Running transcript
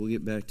We'll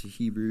get back to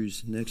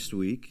Hebrews next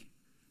week.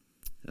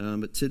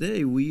 But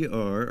today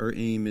our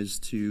aim is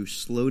to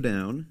slow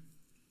down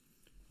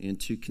and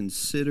to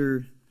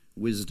consider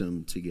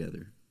wisdom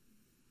together.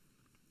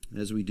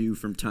 As we do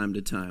from time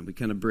to time. We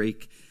kind of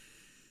break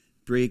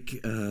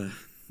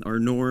our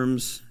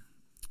norms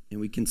and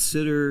we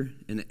consider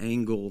an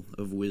angle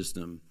of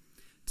wisdom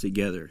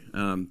together.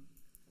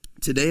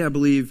 Today I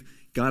believe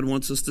God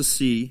wants us to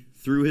see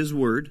through His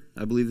Word,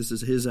 I believe this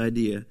is His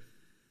idea,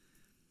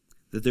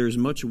 that there is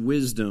much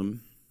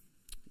wisdom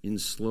in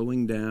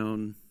slowing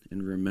down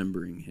and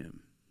remembering Him.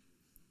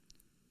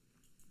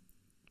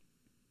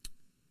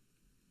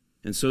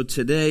 And so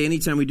today,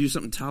 anytime we do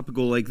something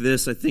topical like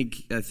this, I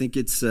think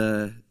it's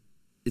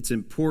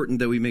important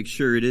that we make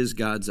sure it is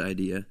God's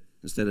idea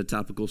instead of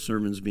topical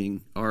sermons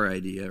being our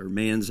idea or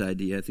man's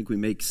idea. I think we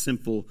make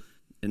simple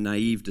and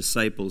naive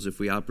disciples if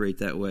we operate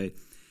that way.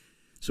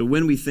 So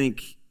when we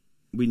think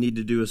we need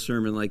to do a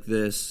sermon like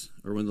this,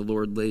 or when the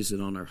Lord lays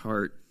it on our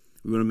heart,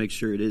 we want to make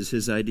sure it is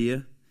His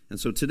idea. And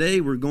so today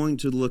we're going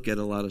to look at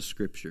a lot of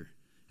Scripture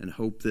and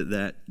hope that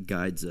that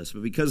guides us.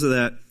 But because of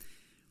that,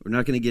 we're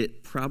not going to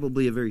get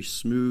probably a very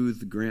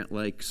smooth,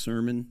 Grant-like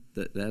sermon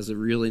that has a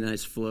really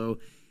nice flow.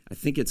 I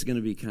think it's going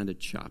to be kind of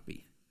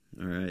choppy.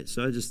 All right,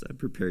 so I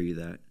prepare you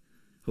that,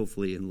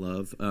 hopefully in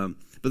love.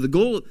 But the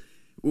goal,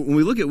 when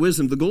we look at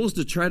wisdom, the goal is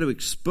to try to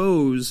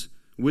expose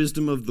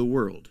wisdom of the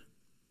world.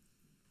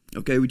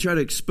 Okay, we try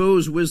to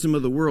expose wisdom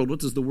of the world. What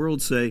does the world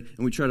say?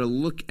 And we try to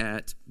look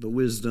at the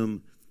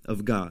wisdom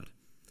of God.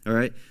 All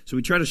right, so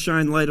we try to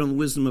shine light on the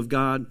wisdom of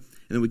God, and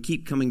then we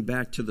keep coming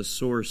back to the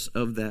source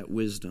of that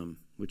wisdom,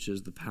 which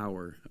is the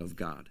power of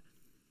God.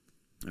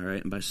 All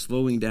right, and by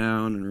slowing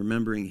down and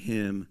remembering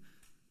Him,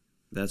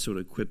 that's what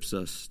equips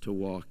us to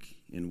walk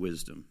in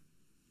wisdom.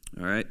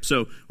 All right,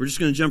 so we're just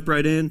going to jump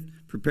right in,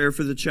 prepare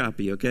for the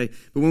choppy, okay?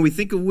 But when we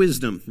think of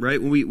wisdom, right,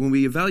 when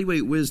we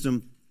evaluate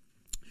wisdom,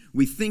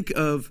 we think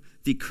of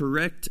the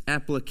correct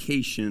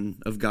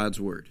application of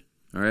God's Word,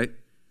 all right?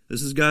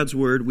 This is God's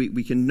Word.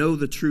 We can know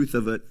the truth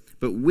of it,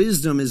 but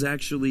wisdom is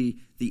actually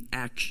the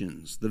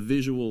actions, the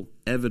visual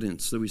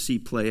evidence that we see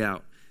play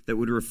out that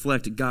would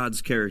reflect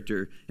God's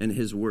character and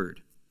His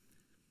Word.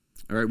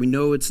 All right, we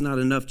know it's not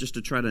enough just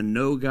to try to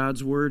know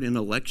God's Word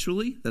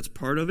intellectually. That's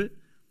part of it.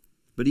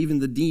 But even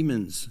the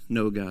demons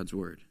know God's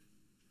Word,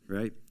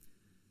 right?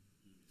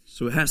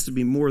 So it has to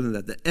be more than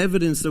that. The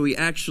evidence that we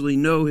actually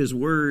know His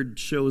Word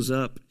shows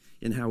up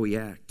in how we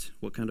act,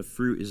 what kind of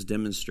fruit is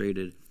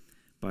demonstrated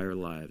by our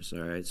lives,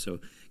 all right? So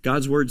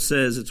God's Word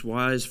says it's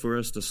wise for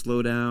us to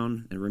slow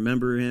down and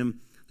remember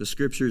Him. The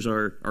Scriptures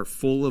are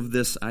full of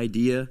this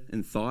idea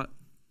and thought.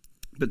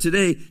 But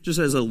today, just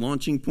as a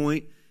launching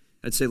point,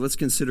 I'd say let's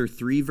consider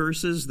 3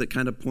 verses that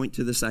kind of point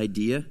to this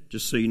idea,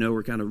 just so you know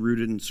we're kind of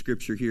rooted in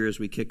Scripture here as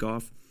we kick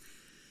off.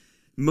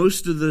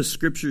 Most of the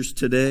Scriptures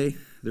today,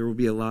 there will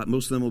be a lot.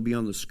 Most of them will be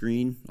on the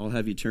screen. I'll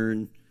have you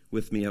turn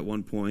with me at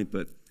one point,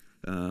 but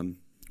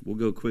we'll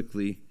go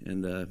quickly,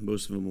 and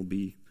most of them will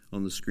be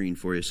on the screen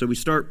for you. So we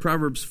start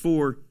Proverbs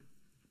 4,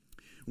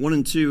 1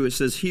 and 2. It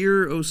says,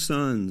 "Hear, O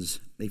sons,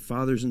 a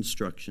father's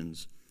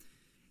instructions,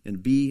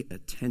 and be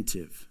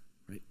attentive."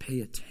 Right?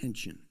 Pay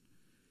attention.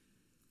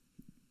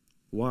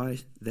 Why?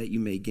 That you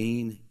may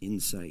gain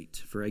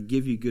insight. For I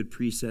give you good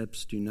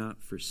precepts. Do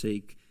not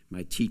forsake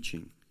my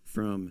teaching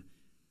from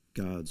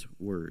God's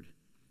Word.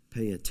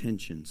 Pay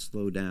attention.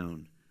 Slow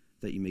down,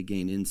 that you may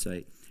gain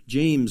insight.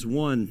 James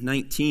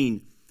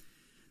 1:19.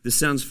 This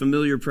sounds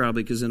familiar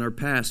probably because in our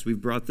past we've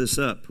brought this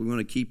up. We want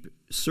to keep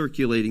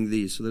circulating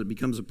these so that it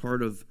becomes a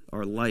part of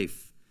our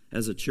life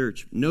as a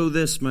church. Know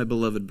this, my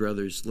beloved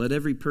brothers. Let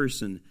every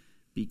person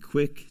be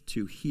quick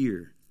to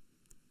hear,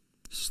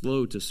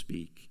 slow to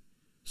speak,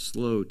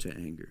 slow to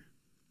anger.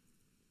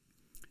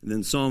 And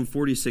then Psalm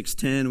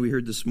 46:10, we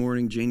heard this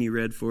morning, Janie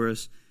read for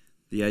us,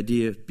 the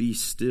idea, be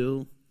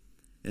still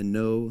and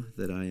know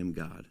that I am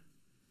God.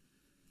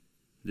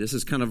 This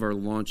is kind of our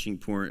launching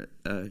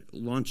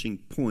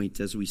point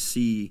as we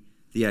see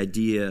the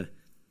idea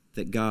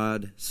that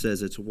God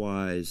says it's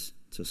wise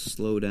to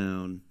slow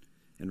down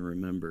and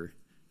remember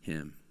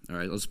Him. All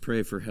right, let's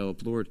pray for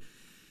help. Lord,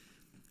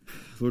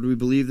 we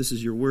believe this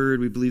is your word.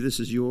 We believe this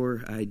is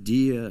your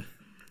idea.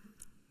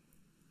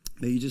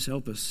 May you just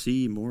help us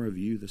see more of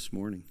you this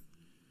morning.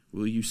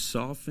 Will you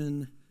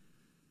soften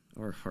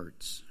our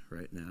hearts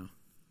right now?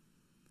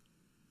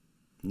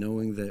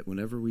 Knowing that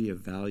whenever we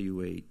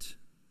evaluate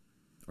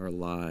our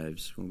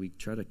lives, when we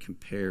try to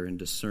compare and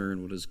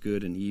discern what is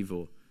good and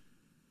evil,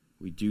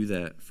 we do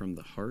that from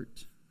the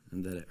heart,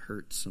 and that it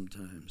hurts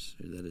sometimes,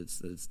 or that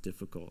it's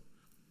difficult.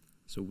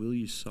 So will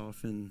you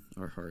soften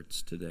our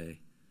hearts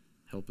today?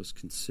 Help us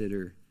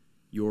consider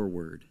your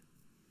word.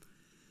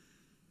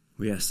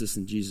 We ask this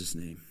in Jesus'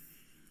 name.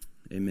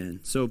 Amen.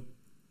 So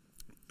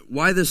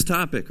why this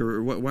topic,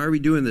 or why are we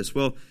doing this?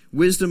 Well,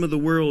 wisdom of the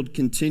world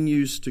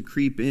continues to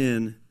creep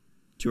in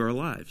to our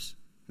lives.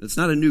 It's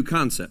not a new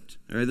concept.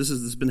 All right, this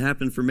has been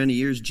happening for many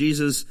years.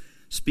 Jesus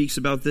speaks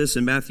about this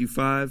in Matthew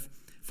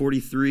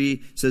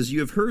 5:43. Says, "You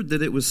have heard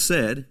that it was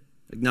said,"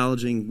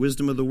 acknowledging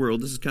wisdom of the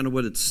world. This is kind of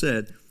what it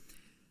said.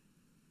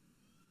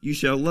 you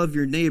shall love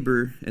your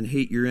neighbor and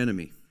hate your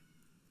enemy.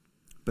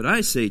 But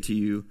I say to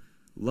you,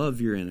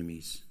 love your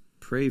enemies,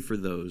 pray for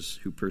those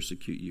who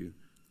persecute you,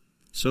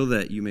 so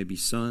that you may be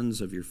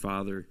sons of your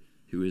Father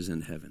who is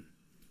in heaven.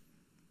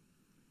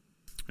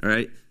 All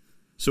right?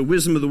 So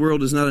wisdom of the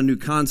world is not a new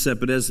concept,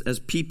 but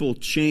as people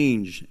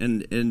change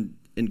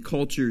and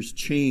cultures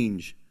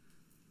change,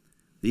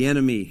 the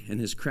enemy and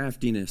his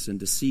craftiness and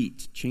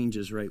deceit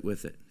changes right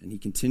with it, and he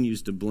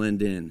continues to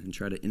blend in and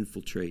try to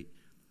infiltrate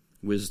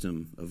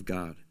wisdom of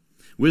God.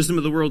 Wisdom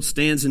of the world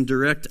stands in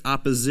direct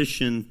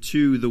opposition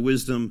to the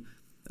wisdom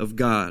of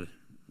God.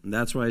 And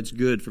that's why it's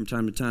good from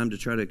time to time to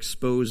try to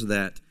expose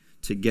that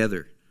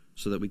together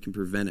so that we can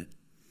prevent it.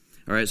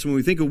 All right, so when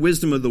we think of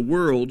wisdom of the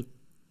world,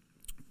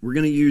 we're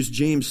going to use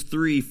James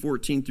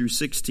 3:14 through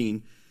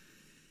 16.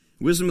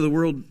 Wisdom of the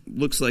world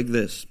looks like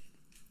this.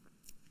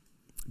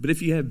 But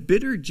if you have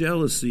bitter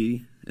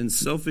jealousy and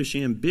selfish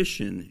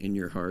ambition in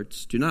your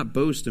hearts, do not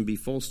boast and be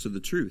false to the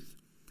truth.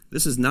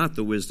 This is not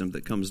the wisdom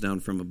that comes down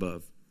from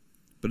above,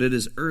 but it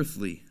is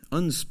earthly,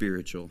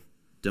 unspiritual,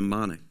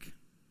 demonic,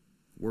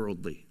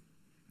 worldly.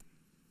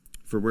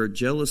 For where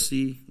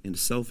jealousy and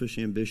selfish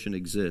ambition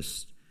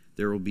exist,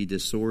 there will be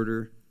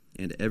disorder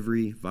and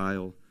every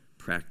vile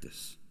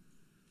practice.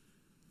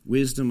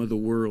 Wisdom of the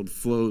world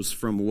flows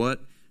from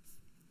what?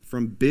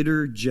 From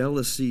bitter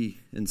jealousy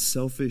and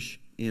selfish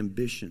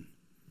ambition.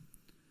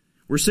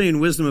 We're saying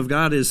wisdom of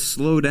God is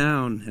slow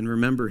down and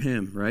remember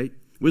him, right?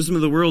 Wisdom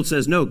of the world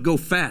says, no, go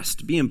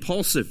fast, be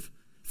impulsive,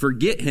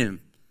 forget him.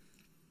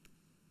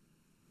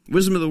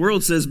 Wisdom of the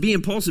world says, be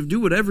impulsive, do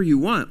whatever you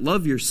want,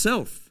 love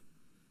yourself.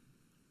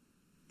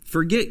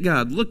 Forget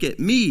God, look at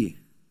me.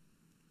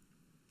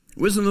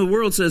 Wisdom of the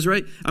world says,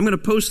 right, I'm going to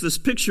post this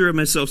picture of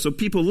myself so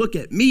people look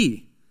at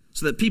me,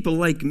 so that people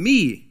like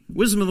me.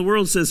 Wisdom of the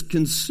world says,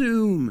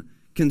 consume,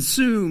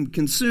 consume,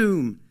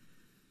 consume.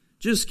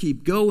 Just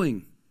keep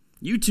going.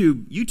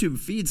 YouTube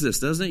feeds this,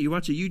 doesn't it? You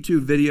watch a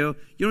YouTube video,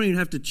 you don't even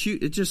have to choose.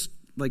 It just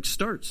like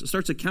starts. It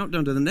starts a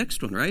countdown to the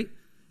next one, right?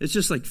 It's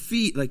just like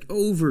feed, like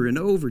over and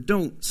over.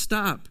 Don't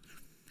stop.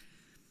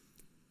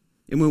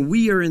 And when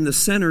we are in the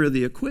center of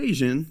the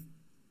equation,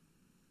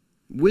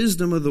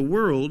 wisdom of the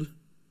world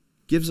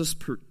gives us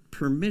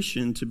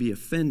permission to be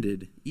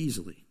offended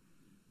easily,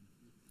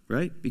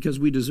 right? Because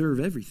we deserve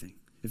everything.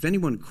 If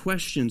anyone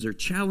questions or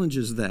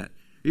challenges that,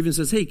 or even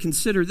says, hey,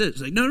 consider this,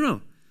 it's like,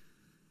 no.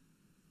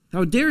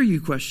 How dare you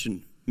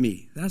question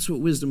me? That's what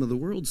wisdom of the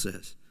world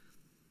says.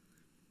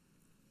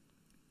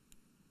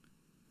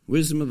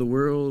 Wisdom of the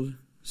world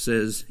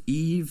says,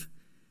 Eve,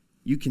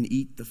 you can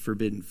eat the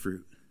forbidden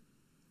fruit.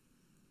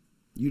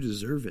 You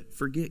deserve it.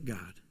 Forget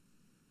God.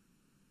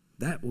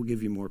 That will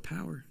give you more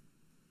power.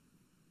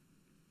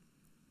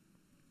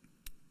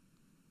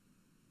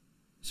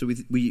 So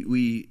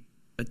we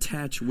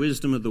attach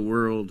wisdom of the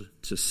world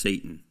to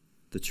Satan,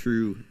 the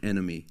true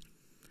enemy.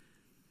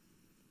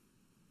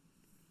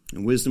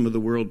 And wisdom of the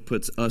world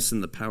puts us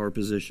in the power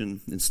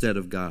position instead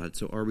of God.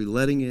 So are we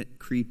letting it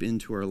creep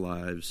into our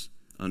lives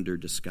under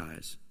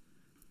disguise?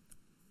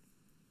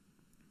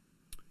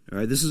 All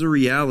right, this is a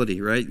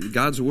reality, right?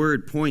 God's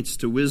word points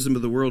to wisdom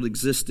of the world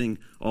existing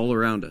all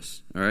around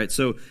us. All right,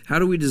 so how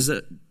do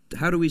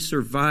we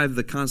survive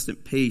the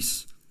constant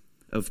pace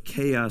of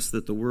chaos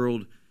that the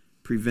world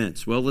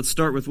prevents? Well, let's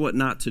start with what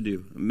not to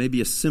do. Maybe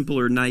a simple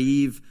or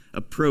naive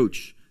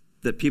approach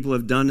that people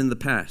have done in the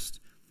past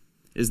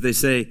is they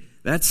say,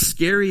 that's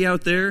scary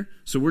out there,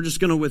 so we're just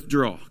going to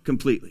withdraw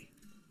completely.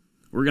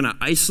 We're going to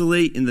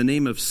isolate in the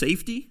name of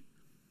safety,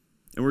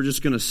 and we're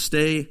just going to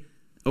stay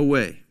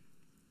away.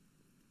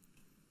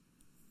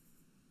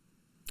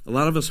 A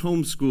lot of us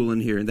homeschool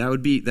in here, and that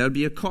would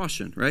be a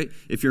caution, right?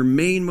 If your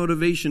main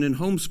motivation in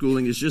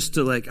homeschooling is just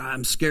to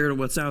I'm scared of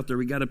what's out there,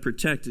 we got to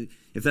protect it.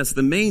 If that's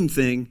the main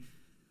thing,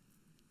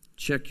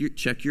 check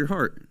your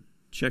heart.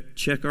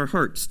 Check our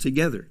hearts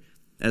together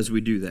as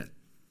we do that.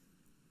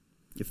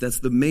 If that's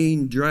the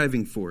main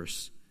driving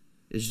force,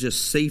 is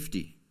just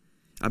safety.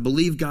 I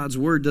believe God's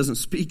word doesn't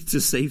speak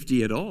to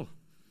safety at all.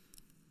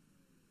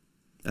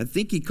 I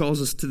think he calls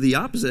us to the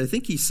opposite. I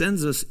think he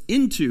sends us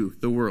into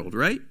the world,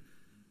 right?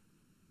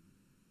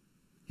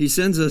 He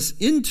sends us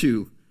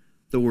into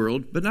the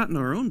world, but not in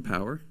our own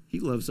power. He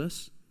loves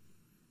us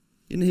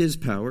in his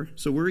power,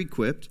 so we're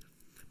equipped.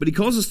 But he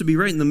calls us to be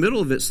right in the middle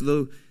of it,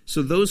 so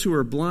those who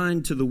are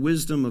blind to the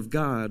wisdom of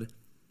God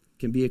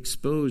can be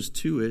exposed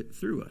to it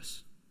through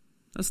us.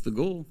 That's the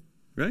goal,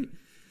 right?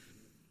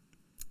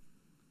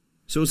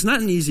 So it's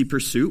not an easy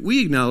pursuit.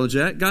 We acknowledge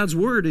that. God's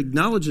word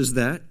acknowledges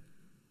that.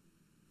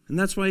 And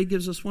that's why he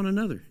gives us one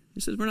another.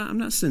 He says, I'm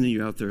not sending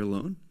you out there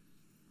alone.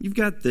 You've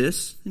got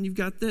this, and you've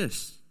got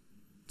this.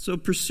 So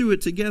pursue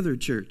it together,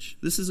 church.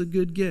 This is a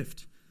good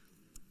gift.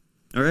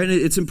 All right,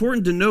 it's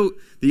important to note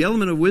the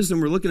element of wisdom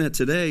we're looking at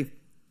today,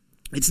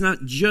 it's not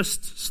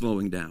just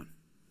slowing down,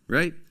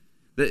 right?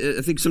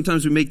 I think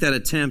sometimes we make that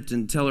attempt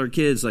and tell our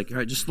kids, all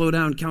right, just slow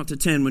down, count to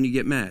 10 when you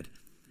get mad.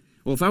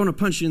 Well, if I want to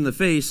punch you in the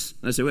face,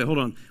 and I say, wait, hold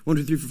on, 1,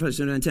 2, 3, 4, 5, 6,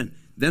 7, 8, 9, 10.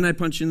 Then I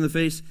punch you in the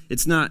face.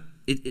 It's not,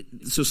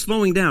 so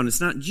slowing down,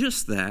 it's not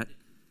just that.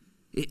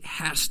 It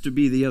has to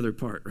be the other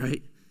part,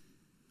 right?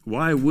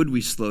 Why would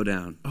we slow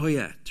down? Oh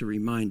yeah, to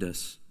remind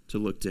us to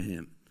look to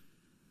him,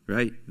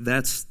 right?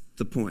 That's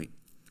the point.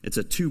 It's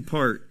a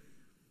two-part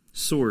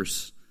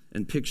source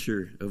and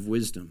picture of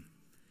wisdom.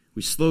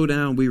 We slow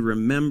down, we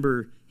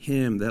remember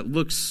him. That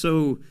looks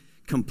so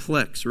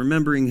complex.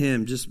 Remembering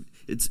him,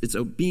 it's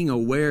being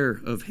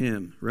aware of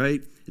him,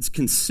 right? It's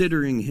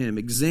considering him,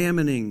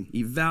 examining,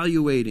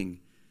 evaluating,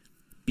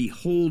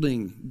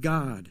 beholding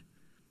God.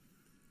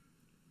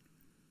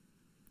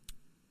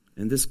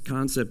 And this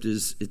concept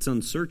it's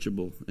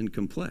unsearchable and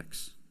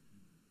complex.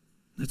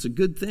 That's a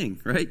good thing,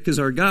 right? Because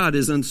our God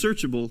is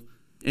unsearchable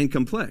and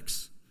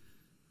complex.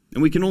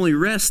 And we can only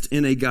rest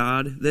in a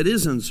God that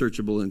is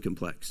unsearchable and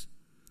complex.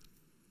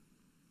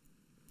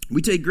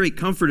 We take great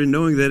comfort in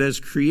knowing that as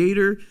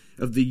creator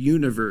of the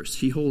universe,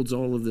 he holds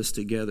all of this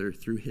together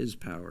through his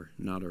power,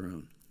 not our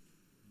own.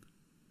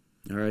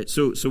 All right,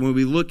 so when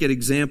we look at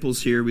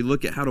examples here, we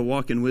look at how to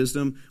walk in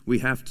wisdom, we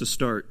have to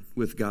start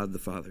with God the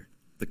Father,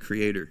 the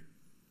creator.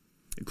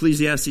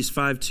 Ecclesiastes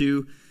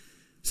 5:2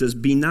 says,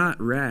 "Be not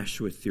rash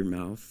with your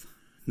mouth,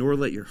 nor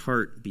let your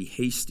heart be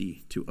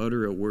hasty to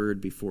utter a word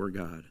before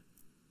God.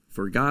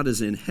 For God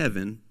is in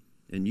heaven,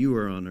 and you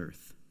are on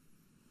earth.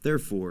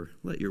 Therefore,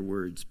 let your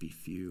words be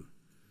few."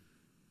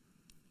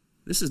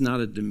 This is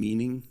not a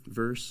demeaning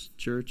verse,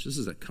 church. This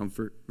is a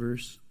comfort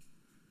verse.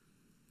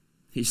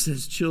 He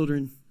says,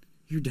 children,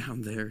 you're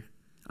down there.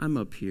 I'm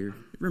up here.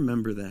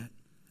 Remember that.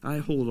 I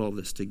hold all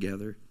this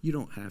together. You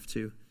don't have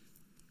to.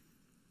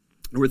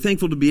 And we're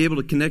thankful to be able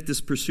to connect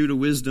this pursuit of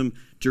wisdom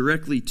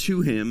directly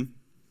to him,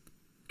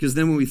 because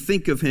then when we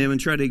think of him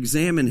and try to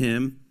examine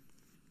him,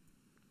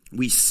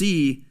 we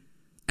see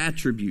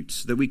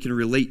attributes that we can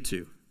relate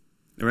to.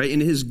 All right? In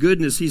his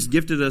goodness, he's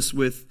gifted us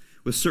with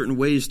certain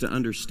ways to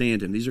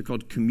understand him. These are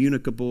called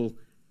communicable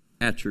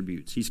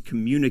attributes. He's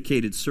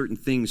communicated certain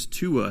things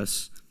to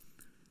us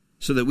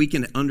so that we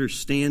can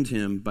understand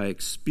him by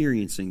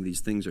experiencing these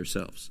things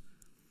ourselves.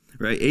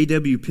 Right?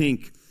 A.W.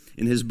 Pink,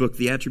 in his book,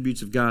 The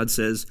Attributes of God,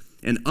 says,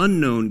 "An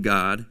unknown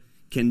God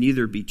can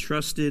neither be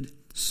trusted,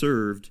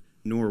 served,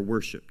 nor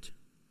worshipped."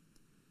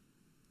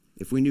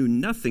 If we knew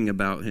nothing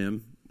about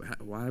him,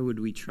 why would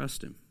we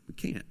trust him? We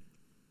can't.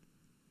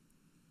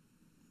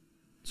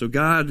 So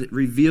God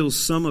reveals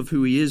some of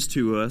who he is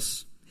to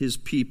us, his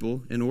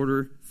people, in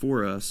order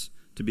for us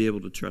to be able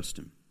to trust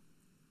him.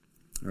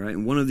 All right,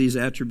 and one of these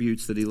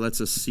attributes that he lets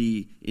us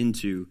see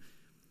into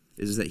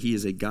is that he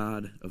is a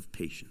God of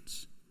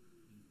patience.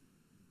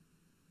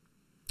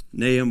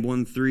 Nahum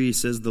 1:3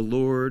 says, "The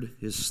Lord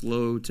is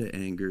slow to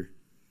anger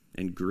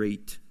and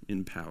great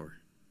in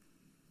power."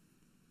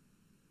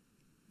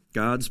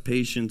 God's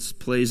patience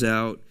plays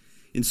out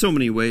in so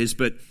many ways,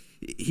 but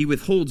he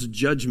withholds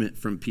judgment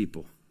from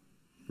people,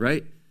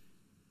 right?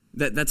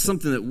 That's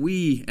something that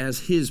we,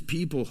 as his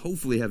people,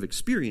 hopefully have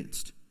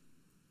experienced.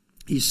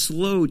 He's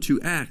slow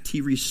to act.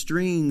 He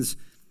restrains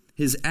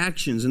his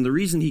actions. And the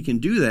reason he can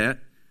do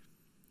that,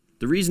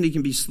 the reason he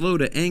can be slow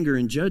to anger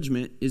and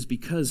judgment, is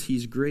because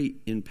he's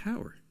great in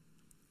power.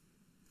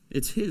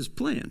 It's his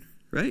plan,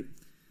 right?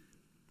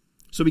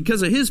 So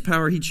because of his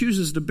power, he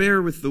chooses to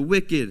bear with the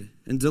wicked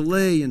and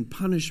delay in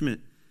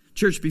punishment.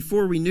 Church,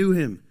 before we knew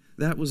him,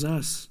 that was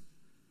us.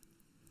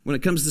 When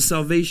it comes to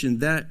salvation,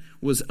 that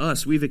was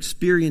us. We've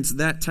experienced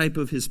that type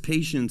of his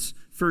patience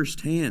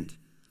firsthand,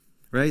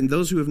 right? And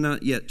those who have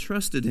not yet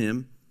trusted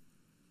him,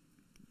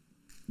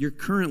 you're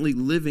currently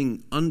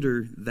living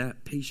under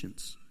that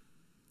patience,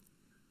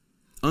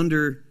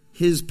 under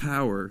his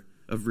power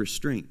of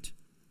restraint.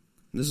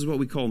 And this is what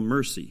we call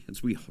mercy.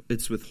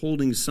 It's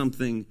withholding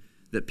something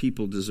that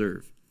people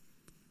deserve.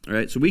 All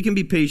right, so we can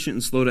be patient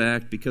and slow to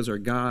act because our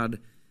God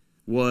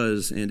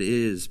was and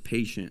is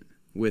patient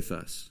with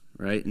us,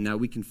 right? And now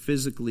we can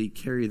physically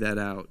carry that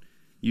out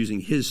using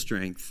his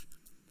strength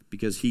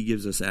because he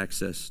gives us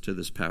access to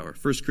this power.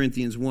 1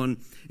 Corinthians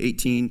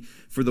 1:18,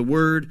 "For the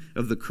word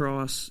of the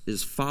cross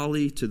is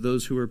folly to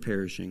those who are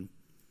perishing,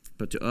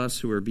 but to us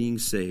who are being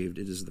saved,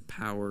 it is the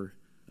power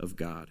of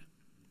God."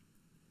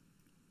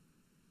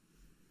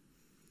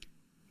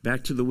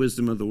 Back to the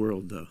wisdom of the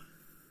world, though.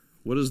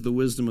 What does the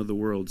wisdom of the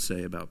world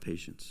say about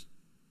patience?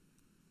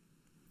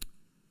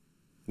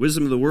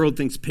 Wisdom of the world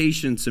thinks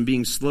patience and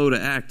being slow to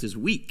act is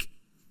weak.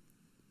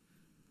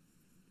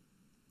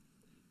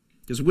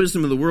 Because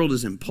wisdom of the world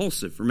is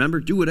impulsive. Remember,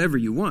 do whatever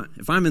you want.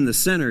 If I'm in the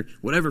center,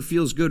 whatever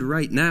feels good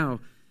right now,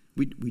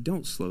 we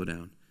don't slow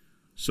down.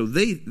 So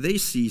they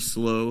see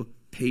slow,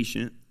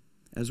 patient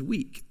as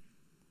weak.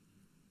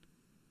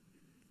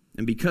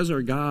 And because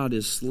our God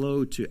is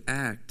slow to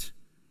act,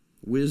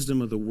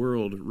 wisdom of the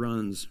world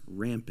runs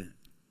rampant.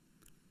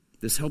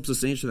 This helps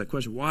us answer that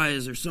question. Why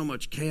is there so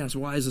much chaos?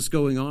 Why is this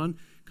going on?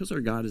 Because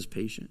our God is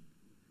patient.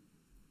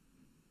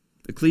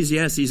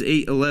 Ecclesiastes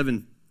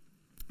 8:11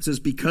 says,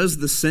 "Because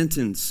the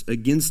sentence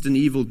against an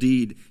evil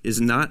deed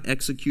is not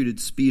executed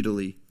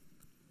speedily,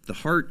 the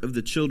heart of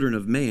the children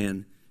of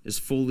man is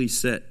fully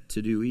set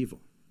to do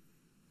evil."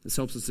 This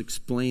helps us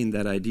explain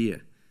that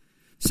idea.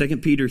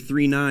 2 Peter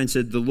 3:9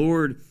 said, "The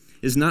Lord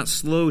is not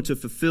slow to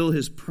fulfill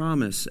his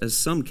promise, as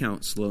some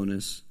count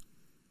slowness,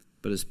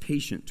 but is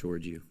patient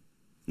toward you,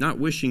 not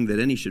wishing that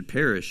any should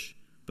perish,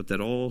 but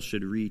that all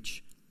should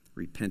reach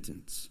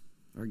repentance.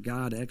 Our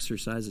God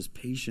exercises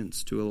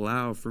patience to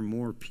allow for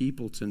more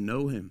people to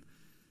know him.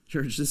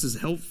 Church, this is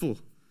helpful.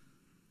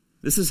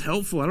 This is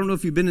helpful. I don't know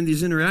if you've been in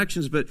these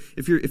interactions, but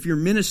if you're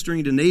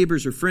ministering to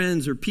neighbors or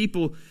friends or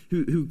people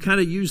who kind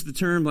of use the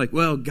term like,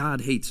 well,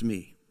 God hates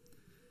me.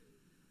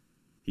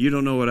 You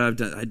don't know what I've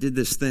done. I did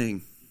this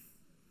thing.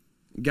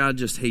 God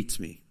just hates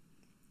me.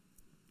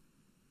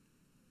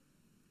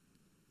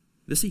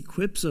 This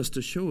equips us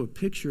to show a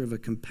picture of a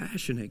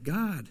compassionate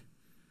God.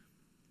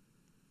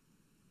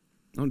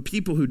 On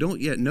people who don't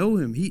yet know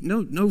him,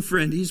 no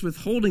friend, he's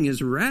withholding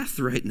his wrath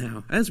right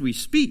now as we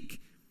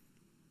speak.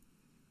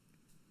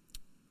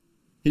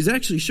 He's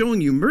actually showing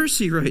you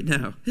mercy right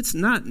now. It's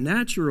not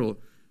natural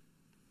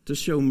to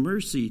show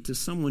mercy to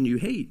someone you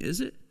hate,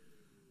 is it?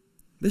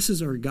 This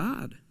is our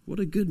God. What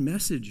a good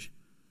message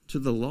to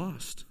the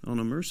lost on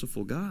a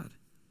merciful God.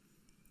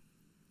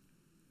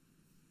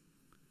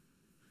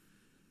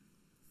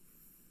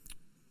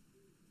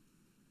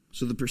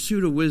 So the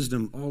pursuit of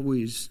wisdom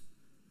always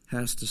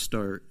has to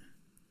start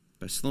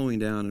by slowing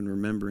down and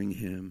remembering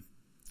him.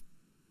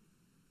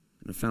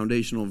 And a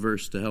foundational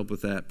verse to help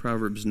with that,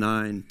 Proverbs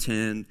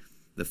 9:10,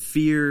 the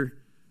fear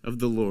of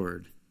the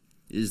Lord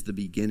is the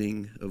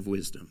beginning of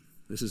wisdom.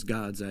 This is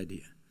God's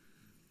idea.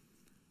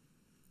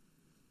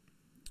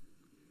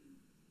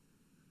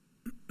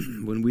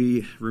 When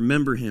we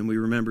remember him, we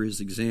remember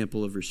his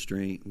example of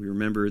restraint. We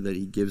remember that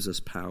he gives us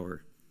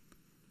power.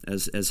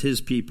 As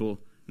his people,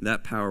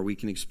 that power we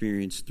can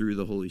experience through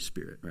the Holy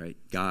Spirit, right?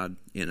 God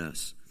in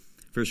us.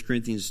 1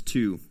 Corinthians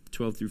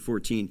 2:12 through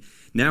 14.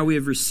 Now we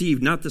have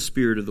received not the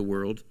spirit of the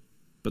world,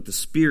 but the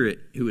Spirit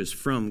who is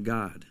from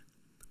God,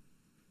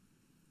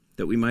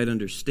 that we might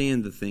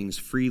understand the things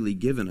freely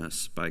given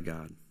us by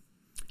God.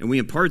 And we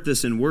impart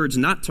this in words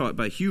not taught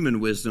by human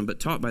wisdom, but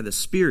taught by the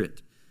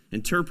Spirit,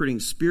 interpreting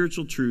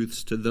spiritual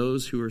truths to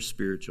those who are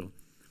spiritual.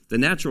 The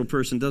natural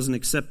person doesn't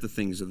accept the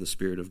things of the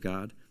Spirit of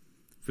God,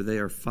 for they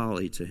are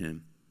folly to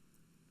him,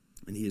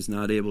 and he is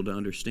not able to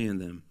understand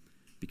them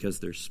because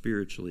they're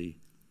spiritually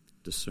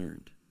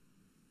discerned.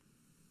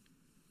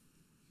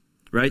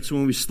 Right? So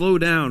when we slow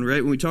down,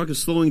 right? When we talk of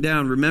slowing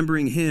down,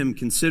 remembering him,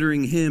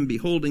 considering him,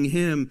 beholding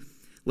him,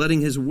 letting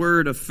his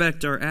word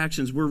affect our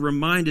actions, we're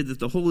reminded that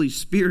the Holy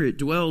Spirit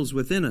dwells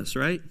within us,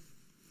 right?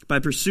 By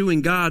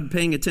pursuing God,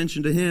 paying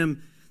attention to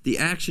him, the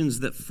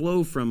actions that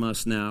flow from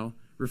us now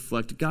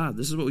reflect God.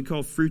 This is what we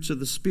call fruits of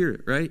the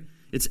Spirit, right?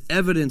 It's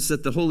evidence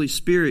that the Holy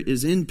Spirit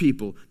is in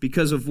people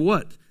because of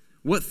what?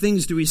 What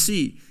things do we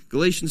see?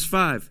 Galatians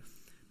 5.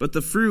 But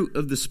the fruit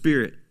of the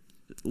Spirit,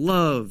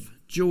 love,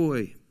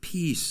 joy,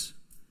 peace,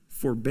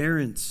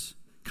 forbearance,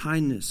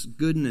 kindness,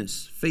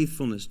 goodness,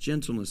 faithfulness,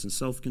 gentleness, and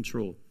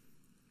self-control.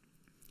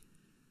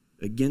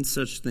 Against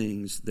such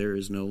things there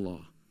is no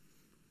law.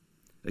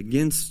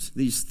 Against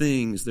these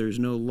things there is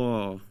no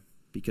law,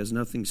 because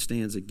nothing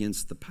stands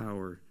against the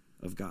power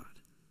of God.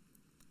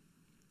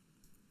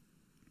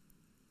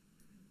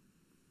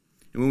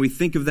 And when we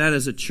think of that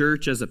as a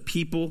church, as a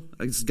people,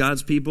 as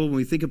God's people, when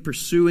we think of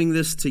pursuing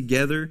this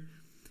together,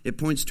 it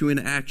points to an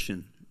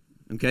action.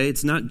 Okay?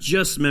 It's not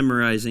just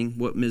memorizing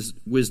what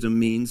wisdom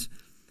means,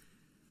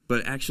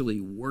 but actually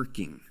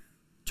working,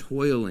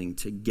 toiling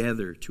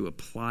together to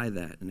apply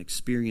that and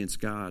experience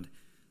God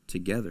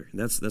together.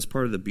 That's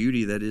part of the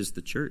beauty that is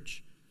the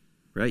church.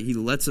 Right? He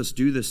lets us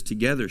do this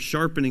together,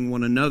 sharpening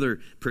one another,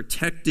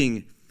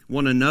 protecting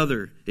one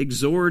another,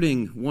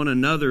 exhorting one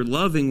another,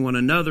 loving one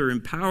another,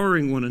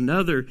 empowering one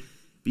another,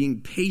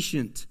 being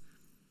patient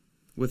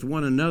with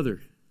one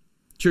another.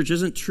 Church,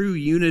 isn't true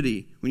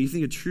unity, when you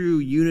think of true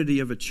unity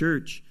of a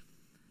church,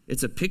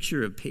 it's a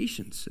picture of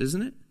patience,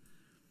 isn't it?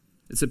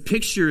 It's a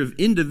picture of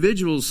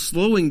individuals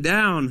slowing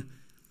down,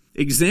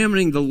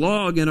 examining the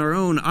log in our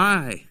own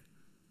eye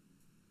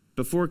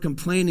before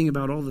complaining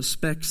about all the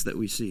specks that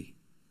we see.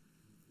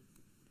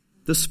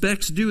 The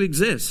specks do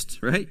exist,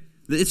 right?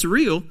 It's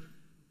real.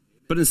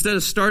 But instead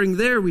of starting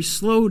there, we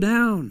slow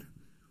down.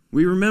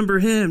 We remember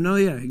him. No,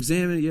 yeah,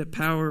 examine it. Yeah,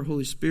 power,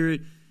 Holy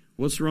Spirit.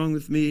 What's wrong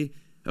with me?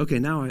 Okay,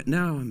 now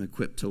I'm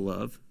equipped to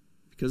love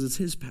because it's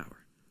his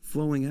power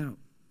flowing out.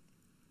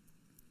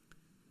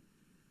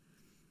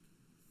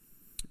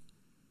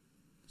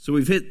 So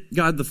we've hit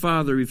God the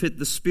Father. We've hit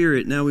the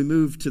Spirit. Now we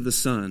move to the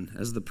Son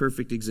as the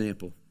perfect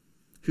example.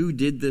 Who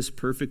did this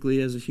perfectly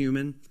as a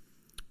human?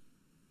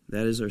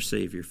 That is our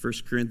Savior. 1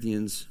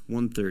 Corinthians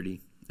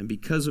 1:30. And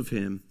because of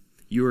him,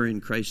 you are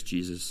in Christ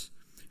Jesus,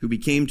 who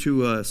became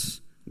to us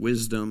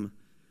wisdom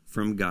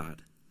from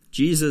God.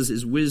 Jesus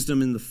is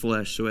wisdom in the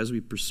flesh, so as we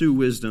pursue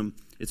wisdom,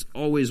 it's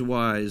always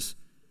wise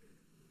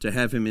to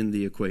have him in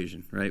the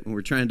equation, right? When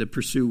we're trying to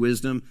pursue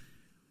wisdom,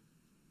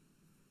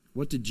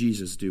 what did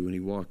Jesus do when he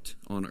walked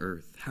on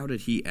earth? How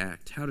did he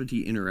act? How did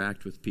he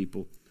interact with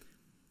people?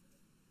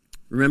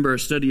 Remember our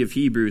study of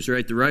Hebrews,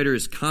 right? The writer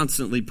is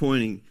constantly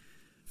pointing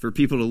for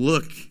people to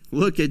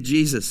look at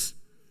Jesus.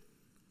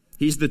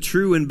 He's the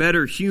true and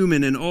better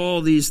human in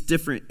all these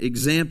different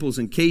examples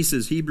and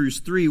cases. Hebrews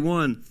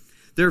 3:1.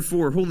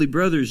 Therefore, holy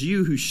brothers,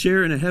 you who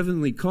share in a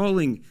heavenly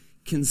calling,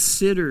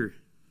 consider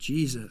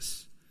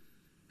Jesus.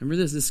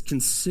 Remember this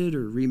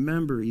consider,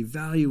 remember,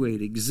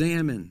 evaluate,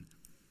 examine.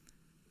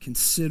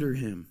 Consider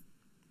him.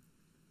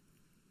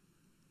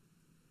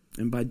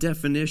 And by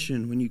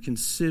definition, when you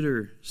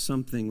consider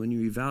something, when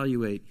you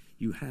evaluate,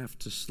 you have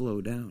to slow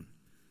down.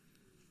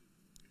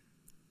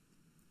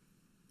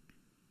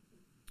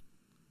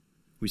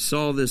 We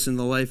saw this in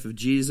the life of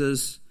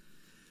Jesus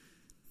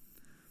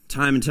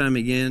time and time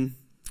again.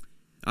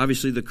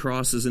 Obviously, the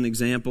cross is an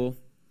example.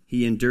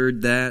 He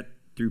endured that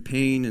through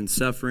pain and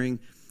suffering.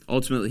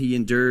 Ultimately, he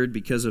endured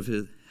because of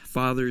his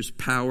Father's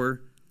power,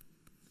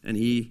 and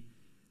he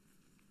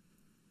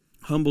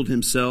humbled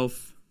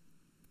himself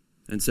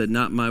and said,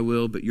 not my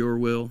will, but your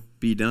will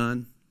be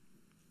done.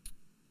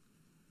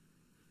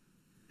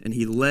 And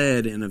he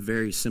led in a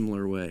very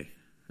similar way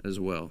as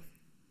well.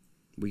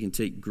 We can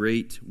take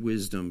great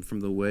wisdom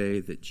from the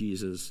way that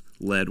Jesus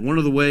led. One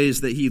of the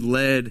ways that he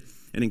led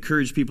and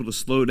encouraged people to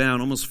slow down,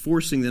 almost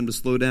forcing them to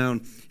slow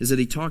down, is that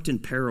he talked in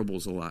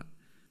parables a lot.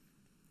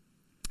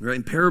 Right?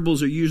 And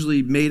parables are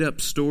usually made-up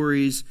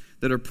stories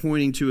that are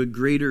pointing to a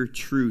greater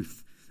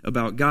truth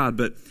about God.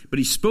 But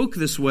he spoke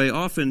this way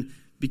often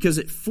because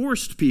it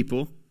forced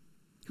people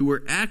who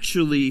were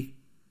actually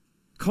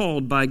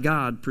called by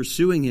God,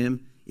 pursuing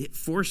him, it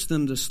forced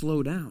them to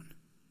slow down.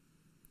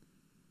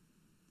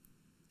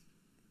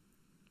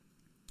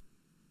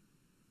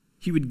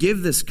 He would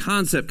give this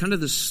concept, kind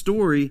of the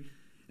story,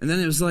 and then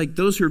it was like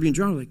those who were being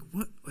drawn were like,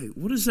 what? Wait,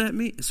 what does that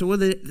mean? So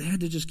they had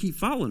to just keep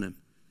following him.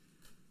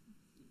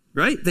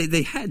 Right?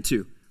 They had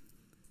to.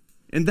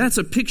 And that's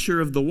a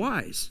picture of the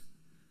wise.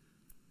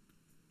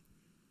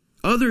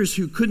 Others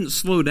who couldn't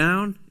slow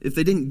down, if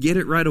they didn't get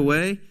it right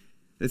away,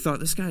 they thought,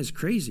 this guy's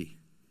crazy.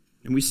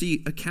 And we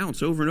see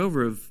accounts over and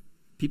over of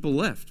people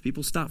left.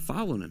 People stopped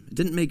following him. It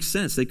didn't make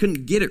sense. They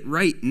couldn't get it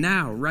right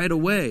now, right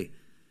away.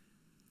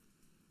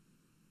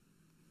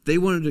 They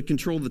wanted to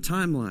control the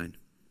timeline.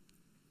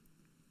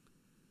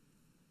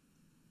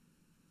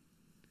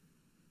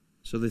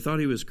 So they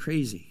thought he was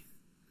crazy.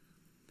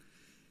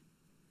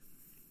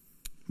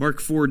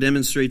 Mark 4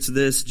 demonstrates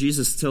this.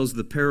 Jesus tells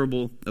the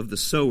parable of the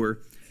sower.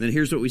 And then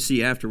here's what we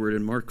see afterward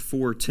in Mark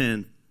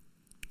 4:10.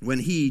 When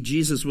he,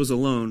 Jesus, was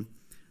alone,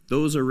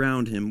 those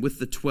around him with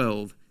the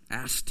 12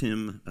 asked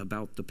him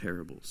about the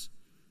parables.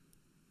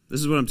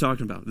 This is what I'm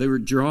talking about. They were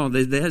drawn.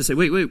 They had to say,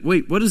 wait,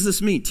 what does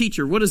this mean?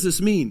 Teacher, what does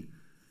this mean?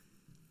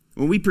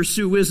 When we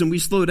pursue wisdom, we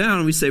slow down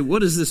and we say, what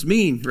does this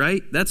mean,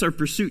 right? That's our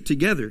pursuit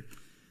together.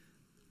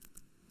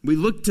 We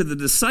look to the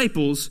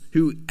disciples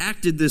who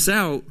acted this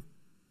out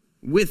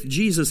with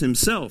Jesus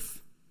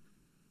himself.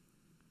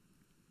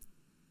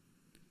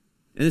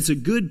 And it's a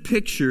good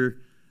picture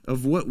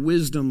of what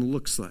wisdom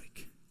looks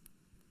like.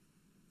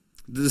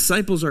 The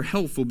disciples are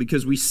helpful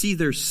because we see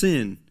their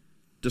sin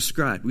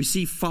described. We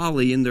see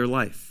folly in their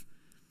life.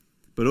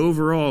 But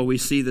overall, we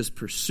see this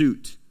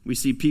pursuit. We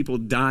see people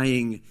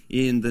dying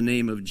in the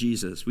name of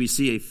Jesus. We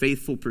see a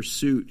faithful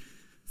pursuit,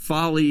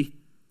 folly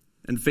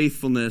and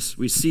faithfulness.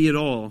 We see it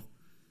all.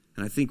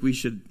 And I think we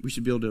should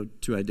be able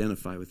to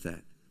identify with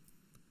that.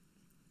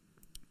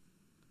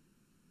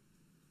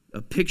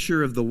 A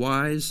picture of the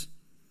wise.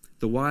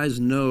 The wise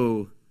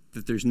know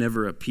that there's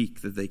never a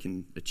peak that they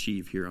can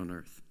achieve here on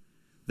earth.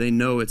 They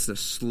know it's a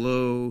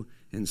slow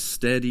and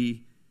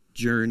steady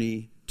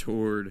journey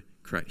toward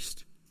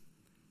Christ.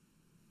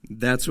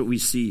 That's what we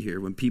see here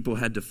when people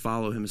had to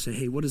follow him and say,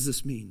 hey, what does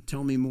this mean?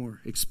 Tell me more.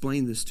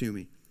 Explain this to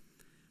me.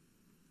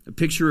 A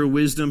picture of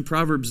wisdom,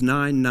 Proverbs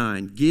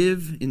 9:9.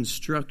 Give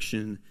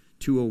instruction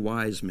to a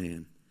wise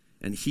man,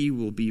 and he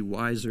will be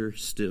wiser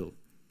still.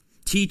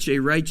 Teach a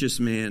righteous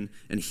man,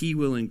 and he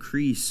will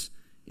increase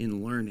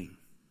in learning.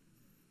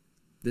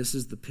 This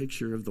is the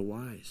picture of the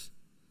wise.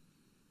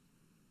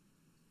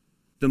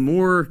 The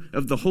more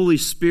of the Holy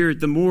Spirit,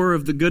 the more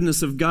of the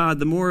goodness of God,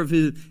 the more of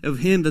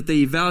him that they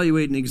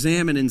evaluate and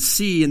examine and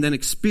see and then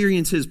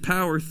experience his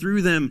power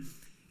through them,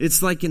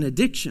 it's like an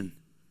addiction.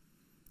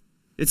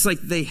 It's like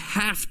they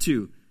have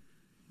to.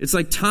 It's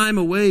like time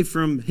away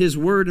from his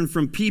word and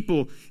from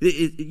people.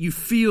 You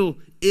feel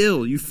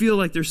ill. You feel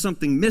like there's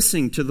something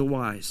missing to the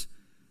wise.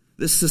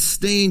 This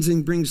sustains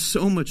and brings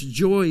so much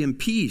joy and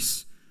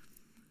peace.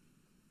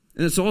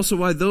 And it's also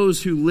why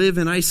those who live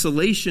in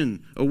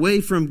isolation,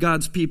 away from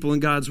God's people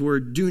and God's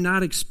word, do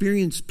not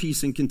experience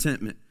peace and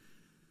contentment.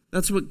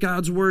 That's what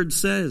God's word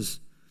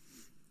says.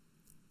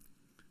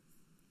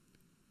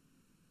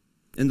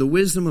 And the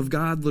wisdom of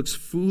God looks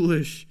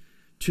foolish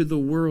to the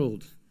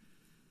world.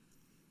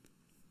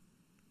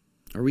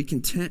 Are we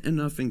content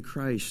enough in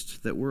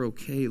Christ that we're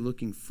okay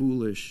looking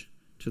foolish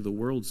to the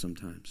world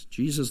sometimes?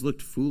 Jesus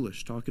looked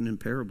foolish talking in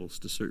parables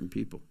to certain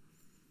people.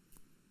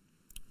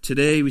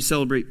 Today we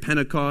celebrate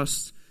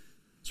Pentecost.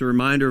 It's a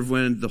reminder of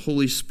when the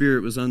Holy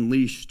Spirit was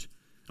unleashed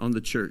on the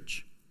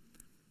church.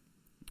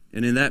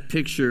 And in that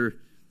picture,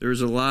 there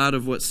was a lot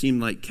of what seemed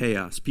like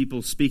chaos.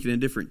 People speaking in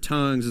different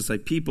tongues. It's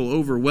like people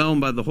overwhelmed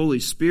by the Holy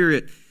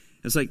Spirit.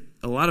 It's like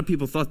a lot of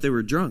people thought they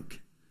were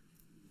drunk.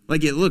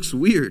 Like it looks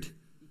weird.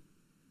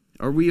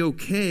 Are we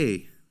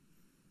okay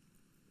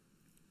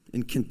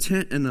and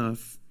content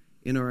enough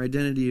in our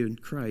identity in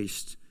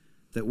Christ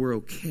that we're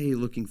okay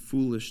looking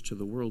foolish to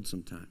the world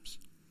sometimes?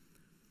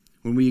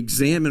 When we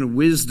examine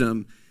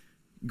wisdom,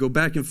 go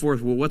back and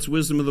forth. Well, what's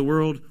wisdom of the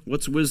world?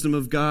 What's wisdom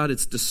of God?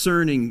 It's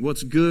discerning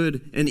what's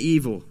good and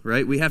evil,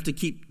 right? We have to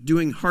keep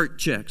doing heart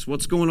checks.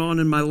 What's going on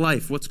in my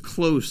life? What's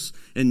close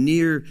and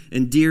near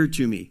and dear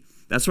to me?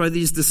 That's why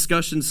these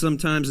discussions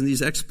sometimes and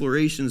these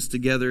explorations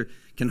together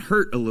can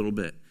hurt a little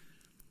bit.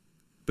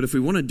 But if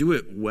we want to do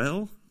it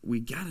well, we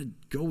got to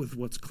go with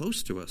what's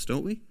close to us,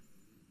 don't we?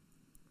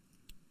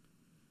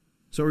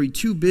 So are we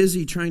too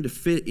busy trying to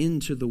fit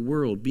into the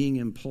world, being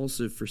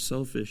impulsive for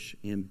selfish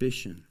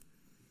ambition?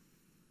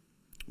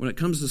 When it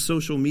comes to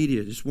social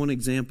media, just one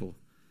example.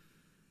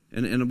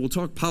 And we'll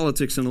talk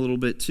politics in a little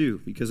bit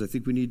too, because I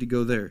think we need to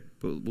go there.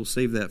 But we'll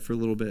save that for a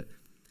little bit.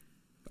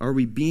 Are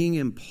we being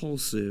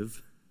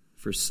impulsive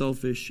for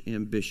selfish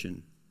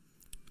ambition?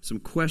 Some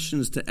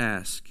questions to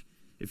ask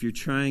if you're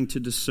trying to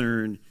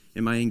discern,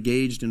 am I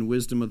engaged in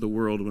wisdom of the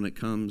world when it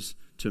comes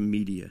to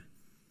media?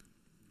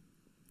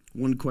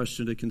 One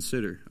question to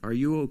consider. Are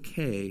you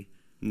okay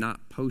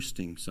not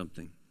posting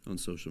something on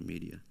social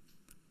media?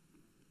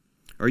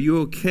 Are you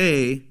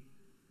okay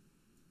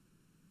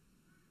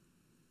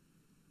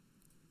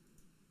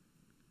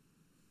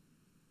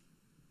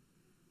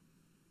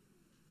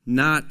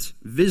not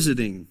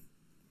visiting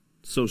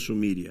social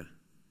media?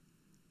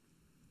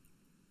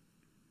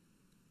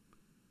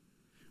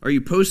 Are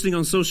you posting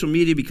on social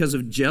media because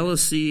of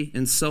jealousy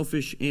and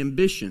selfish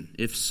ambition?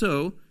 If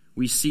so,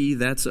 we see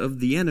that's of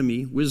the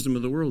enemy, wisdom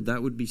of the world.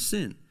 That would be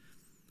sin.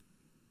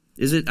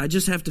 Is it, I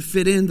just have to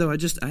fit in, though?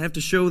 I have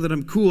to show that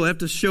I'm cool. I have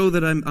to show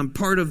that I'm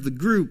part of the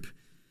group.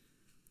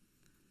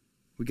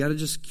 We got to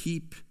just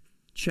keep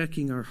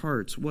checking our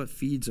hearts. What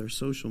feeds our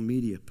social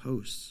media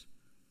posts?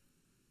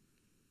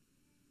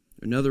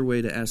 Another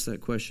way to ask that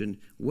question,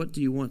 what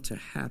do you want to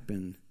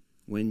happen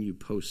when you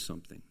post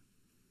something?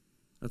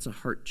 That's a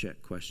heart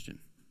check question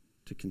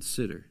to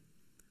consider.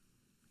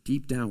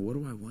 Deep down, what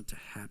do I want to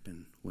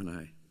happen when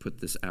I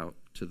put this out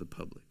to the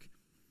public?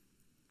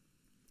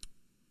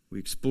 We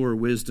explore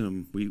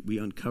wisdom, we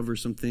uncover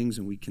some things,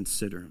 and we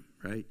consider them,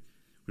 right?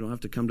 We don't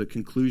have to come to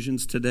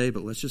conclusions today,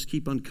 but let's just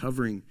keep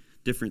uncovering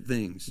different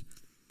things.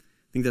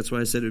 I think that's why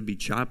I said it would be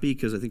choppy,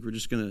 because I think we're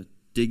just going to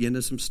dig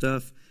into some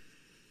stuff.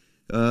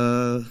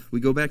 We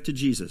go back to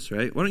Jesus,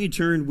 right? Why don't you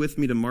turn with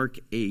me to Mark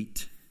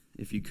 8,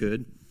 if you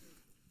could.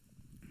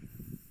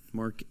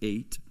 Mark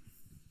 8.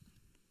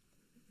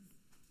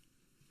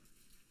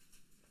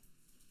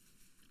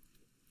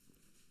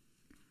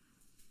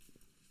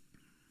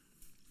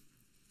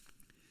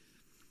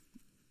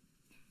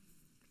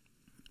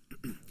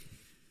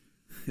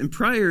 And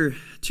prior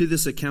to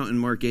this account in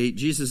Mark 8,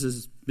 Jesus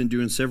has been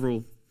doing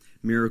several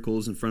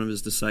miracles in front of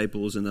his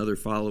disciples and other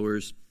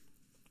followers,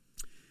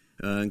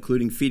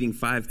 including feeding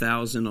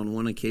 5,000 on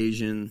one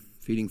occasion,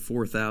 feeding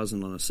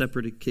 4,000 on a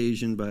separate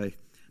occasion by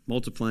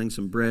multiplying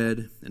some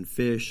bread and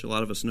fish. A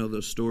lot of us know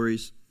those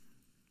stories.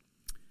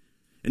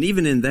 And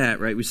even in that,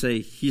 right, we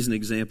say he's an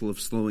example of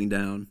slowing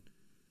down.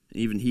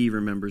 And even he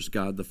remembers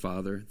God the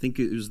Father. I think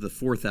it was the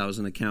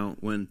 4,000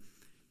 account when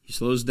he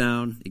slows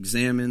down,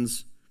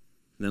 examines,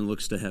 then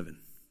looks to heaven.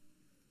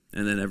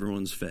 And then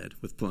everyone's fed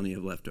with plenty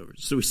of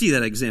leftovers. So we see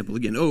that example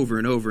again over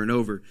and over and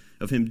over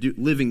of him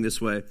living this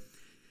way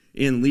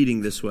and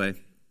leading this way.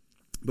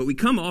 But we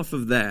come off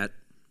of that,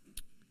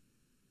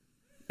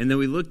 and then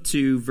we look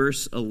to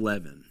verse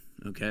 11,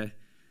 okay?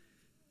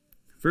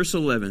 Verse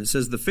 11, it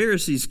says, the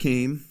Pharisees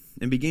came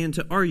and began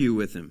to argue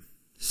with him,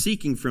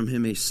 seeking from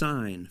him a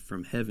sign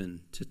from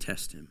heaven to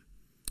test him.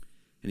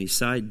 And he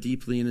sighed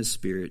deeply in his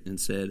spirit and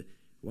said,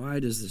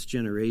 why does this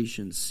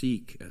generation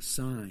seek a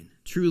sign?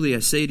 Truly I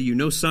say to you,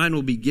 no sign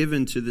will be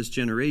given to this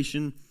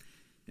generation.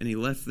 And he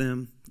left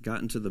them,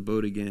 got into the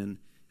boat again,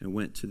 and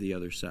went to the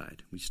other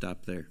side. We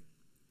stop there.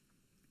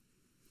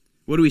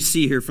 What do we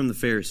see here from the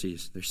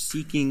Pharisees? They're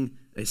seeking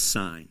a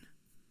sign.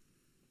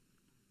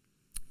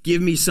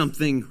 Give me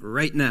something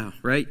right now,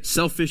 right?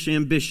 Selfish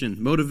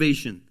ambition,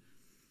 motivation.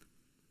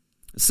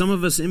 Some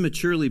of us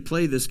immaturely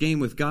play this game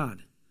with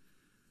God.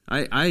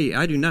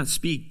 I do not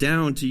speak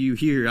down to you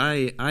here.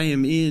 I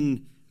am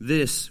in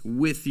this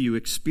with you,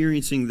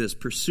 experiencing this,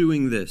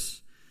 pursuing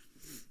this.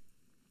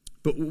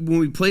 But when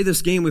we play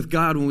this game with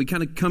God, when we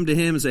kind of come to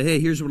him and say, hey,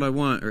 here's what I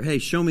want, or hey,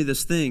 show me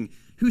this thing,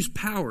 whose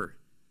power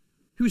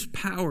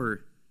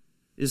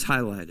is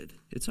highlighted?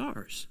 It's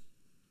ours.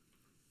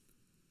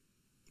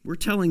 We're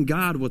telling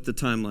God what the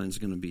timeline is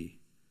going to be.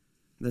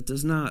 That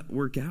does not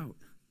work out.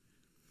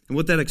 And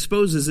what that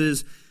exposes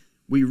is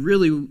we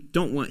really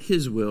don't want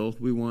his will,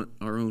 we want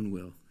our own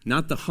will.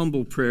 Not the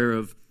humble prayer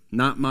of,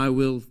 not my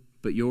will,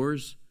 but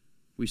yours.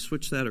 We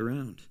switch that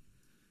around.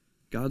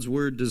 God's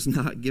word does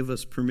not give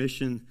us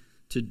permission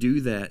to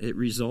do that. It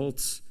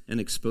results and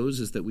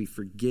exposes that we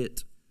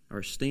forget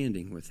our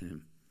standing with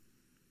him.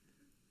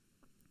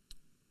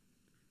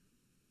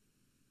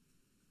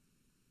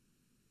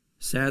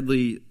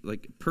 Sadly,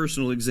 like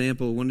personal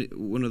example,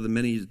 one of the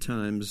many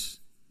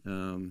times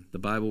the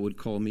Bible would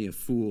call me a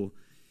fool.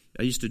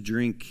 I used to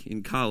drink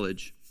in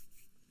college,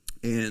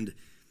 and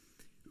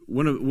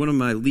one of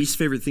my least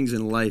favorite things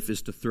in life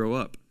is to throw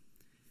up.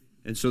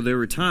 And so there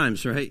were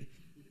times, right?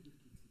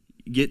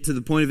 You get to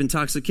the point of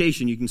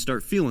intoxication, you can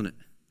start feeling it.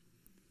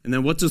 And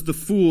then what does the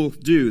fool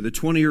do? The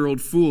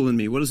 20-year-old fool in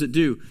me, what does it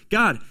do?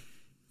 God,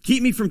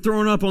 keep me from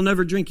throwing up, I'll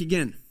never drink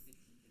again.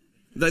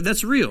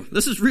 That's real.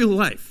 This is real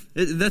life.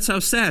 That's how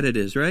sad it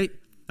is, right?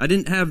 I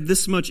didn't have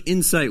this much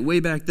insight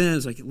way back then.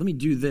 It's like, let me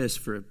do this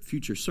for a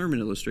future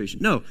sermon illustration.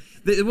 No,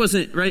 it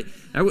wasn't, right?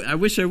 I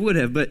wish I would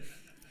have, but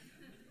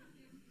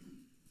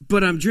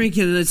I'm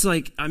drinking, and it's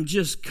like I'm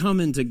just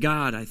coming to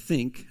God, I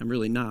think. I'm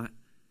really not,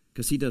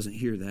 because he doesn't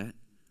hear that.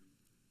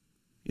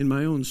 In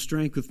my own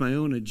strength, with my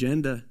own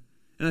agenda.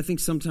 And I think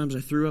sometimes I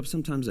threw up,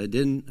 sometimes I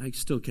didn't. I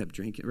still kept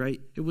drinking,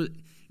 right? It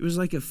was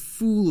like a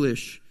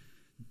foolish,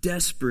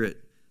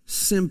 desperate,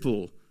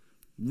 simple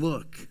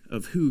look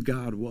of who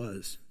God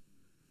was.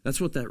 That's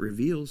what that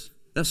reveals.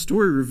 That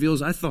story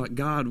reveals I thought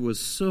God was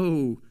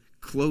so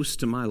close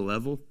to my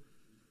level.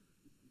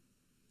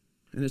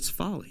 And it's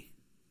folly.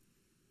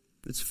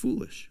 It's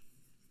foolish.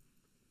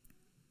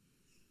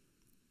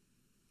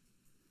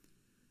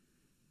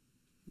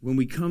 When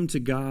we come to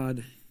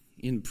God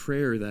in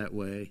prayer that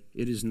way,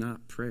 it is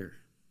not prayer.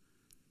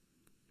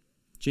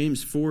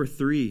 James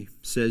 4:3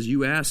 says,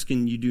 "You ask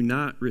and you do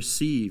not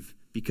receive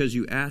because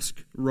you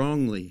ask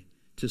wrongly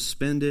to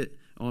spend it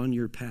on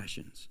your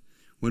passions."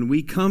 When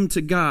we come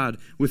to God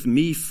with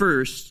me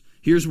first,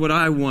 here's what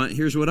I want,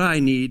 here's what I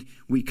need,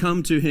 we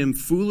come to him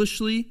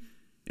foolishly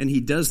and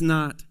he does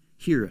not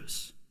hear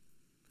us.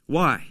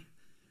 Why?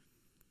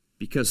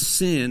 Because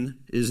sin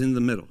is in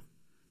the middle.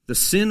 The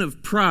sin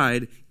of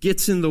pride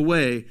gets in the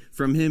way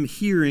from him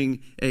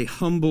hearing a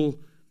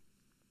humble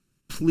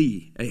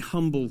plea, a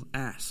humble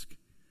ask.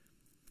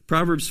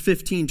 Proverbs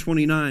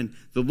 15:29,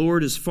 "The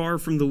Lord is far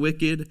from the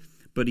wicked,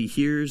 but he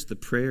hears the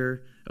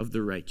prayer of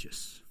the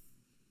righteous."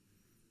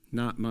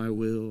 Not my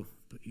will,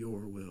 but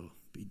your will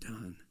be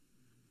done.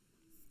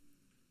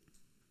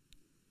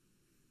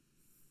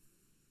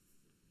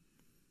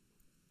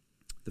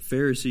 The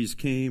Pharisees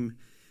came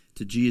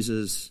to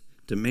Jesus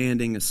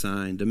demanding a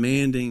sign,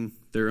 demanding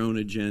their own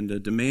agenda,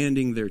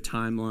 demanding their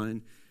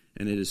timeline,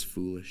 and it is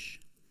foolish.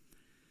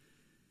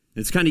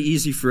 It's kind of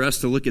easy for us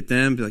to look at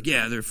them and be like,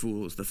 yeah, they're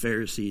fools, the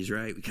Pharisees,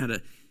 right?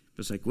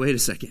 It's like, wait a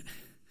second.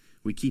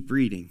 We keep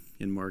reading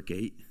in Mark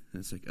 8,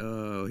 and it's like,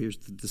 oh, here's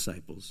the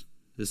disciples.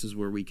 This is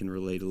where we can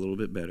relate a little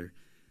bit better.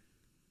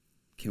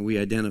 Can we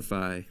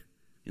identify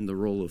in the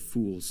role of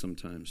fools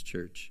sometimes,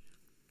 church?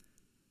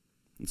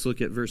 Let's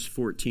look at verse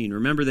 14.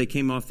 Remember they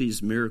came off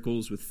these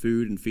miracles with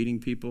food and feeding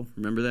people?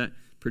 Remember that?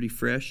 Pretty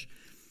fresh.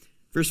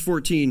 Verse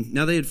 14,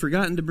 "Now they had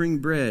forgotten to bring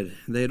bread.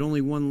 They had only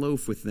one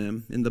loaf with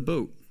them in the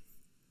boat.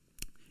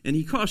 And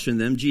he cautioned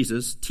them,"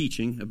 Jesus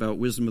teaching about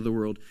wisdom of the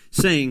world,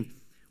 saying,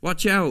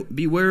 "Watch out,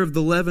 beware of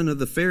the leaven of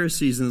the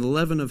Pharisees and the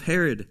leaven of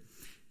Herod."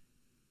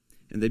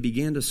 And they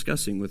began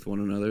discussing with one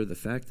another the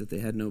fact that they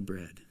had no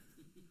bread.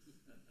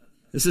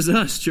 This is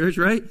us, church,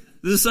 right?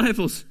 The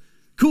disciples.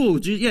 Cool,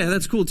 yeah,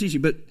 that's cool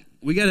teaching, but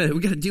we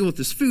gotta deal with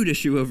this food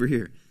issue over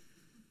here.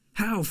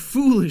 How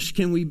foolish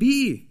can we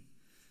be?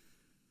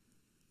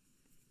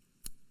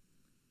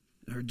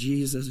 Our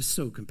Jesus is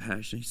so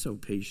compassionate, he's so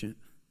patient.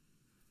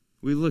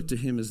 We look to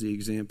him as the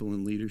example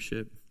in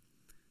leadership.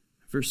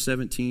 Verse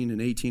 17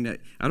 and 18,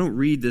 I don't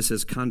read this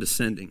as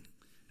condescending.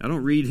 I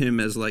don't read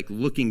him as like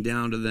looking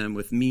down to them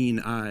with mean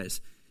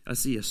eyes. I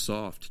see a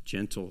soft,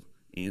 gentle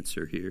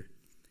answer here.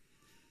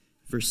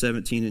 Verse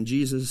 17, "And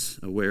Jesus,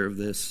 aware of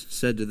this,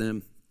 said to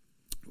them,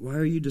 'Why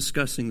are you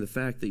discussing the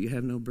fact that you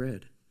have no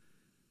bread?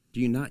 Do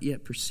you not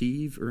yet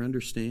perceive or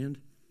understand?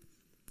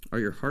 Are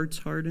your hearts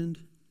hardened?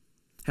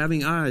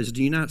 Having eyes,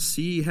 do you not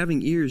see?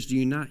 Having ears, do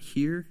you not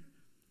hear?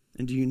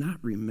 And do you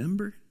not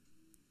remember?'"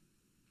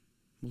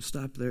 We'll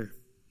stop there.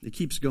 It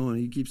keeps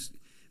going.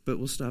 But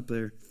we'll stop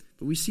there.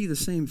 But we see the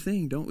same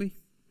thing, don't we?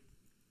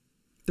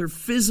 They're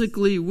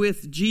physically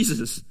with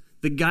Jesus,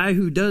 the guy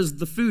who does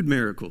the food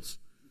miracles.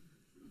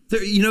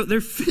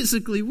 They're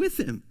physically with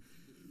him.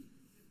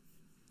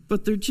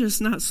 But they're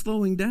just not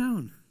slowing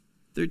down.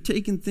 They're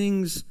taking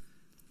things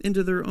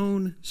into their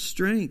own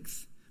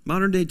strength.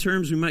 Modern day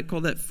terms, we might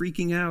call that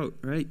freaking out,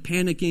 right?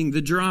 Panicking,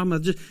 the drama,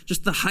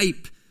 just the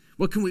hype.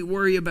 What can we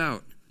worry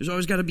about? There's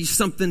always got to be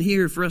something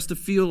here for us to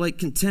feel like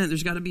content.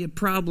 There's got to be a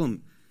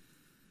problem.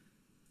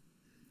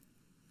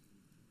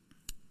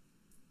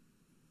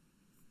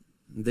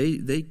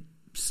 They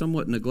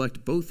somewhat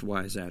neglect both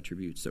wise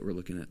attributes that we're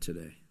looking at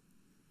today.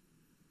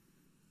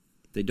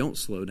 They don't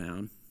slow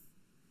down.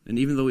 And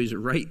even though he's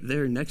right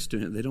there next to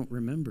him, they don't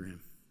remember him.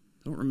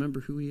 They don't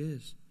remember who he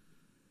is,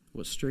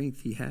 what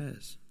strength he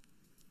has.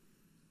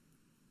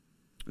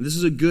 And this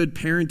is a good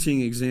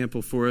parenting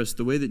example for us,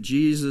 the way that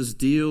Jesus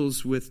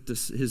deals with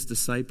his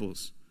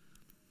disciples,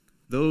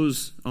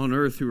 those on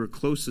earth who are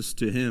closest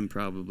to him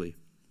probably.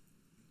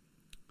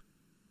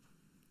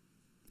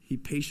 He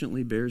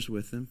patiently bears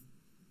with them.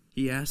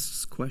 He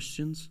asks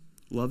questions.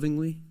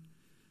 lovingly.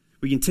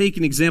 We can take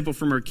an example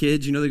from our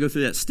kids. You know, they go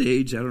through that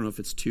stage. I don't know if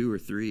it's 2 or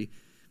 3.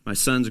 My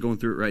son's going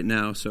through it right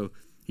now, so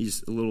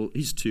he's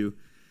 2.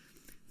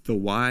 The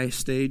why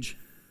stage.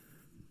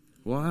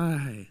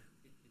 Why?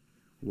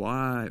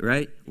 Why,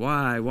 right?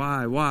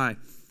 Why?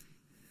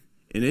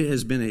 And it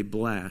has been a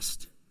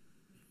blast.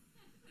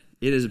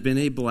 It has been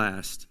a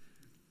blast.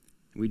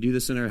 We do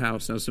this in our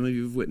house. Now, some of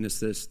you have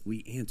witnessed this.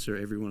 We answer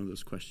every one of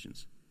those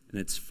questions, and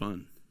it's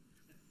fun.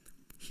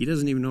 He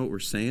doesn't even know what we're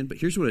saying, but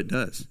here's what it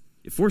does.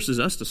 It forces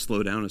us to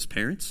slow down as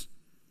parents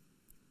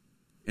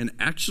and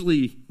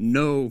actually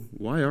know,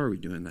 why are we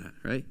doing that,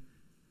 right?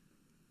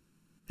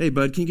 Hey,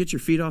 bud, can you get your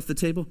feet off the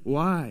table?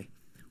 Why?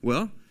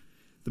 Well,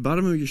 the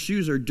bottom of your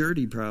shoes are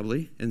dirty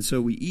probably, and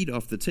so we eat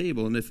off the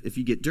table, and if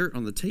you get dirt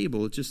on the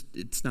table,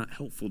 it's not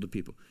helpful to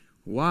people.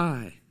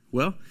 Why?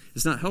 Well,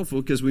 it's not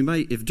helpful because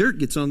if dirt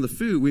gets on the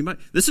food,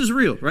 this is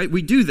real, right?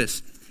 We do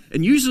this.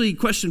 And usually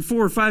question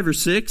 4 or 5 or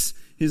 6,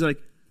 he's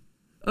like,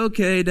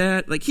 okay,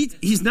 Dad. Like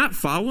he's not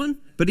following,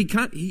 but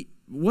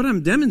what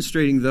I'm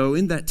demonstrating though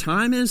in that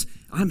time is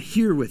I'm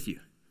here with you.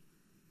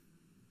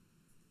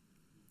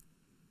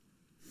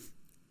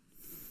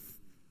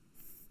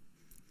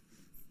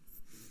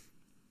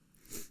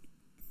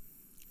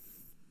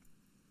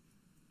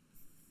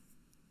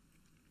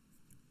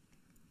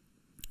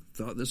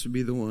 Thought this would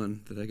be the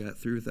one that I got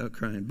through without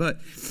crying, but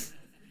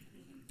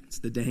it's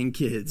the dang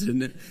kids,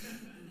 isn't it?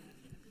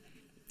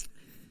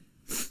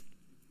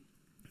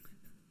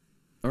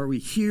 Are we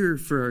here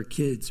for our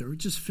kids? Are we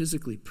just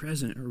physically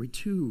present? Are we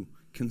too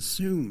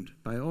consumed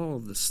by all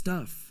of the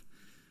stuff?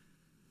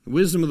 The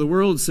wisdom of the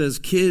world says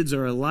kids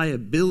are a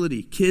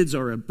liability. Kids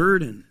are a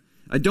burden.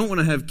 I don't want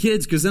to have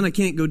kids because then I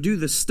can't go do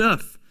this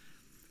stuff.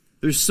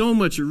 There's so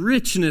much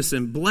richness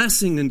and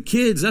blessing in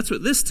kids. That's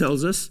what this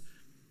tells us.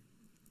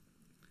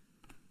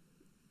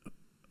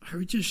 Are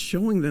we just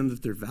showing them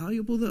that they're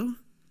valuable, though?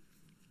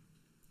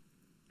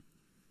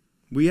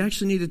 We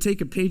actually need to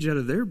take a page out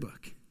of their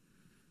book.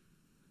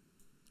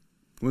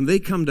 When they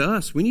come to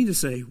us, we need to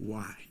say,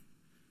 why?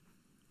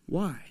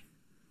 Why?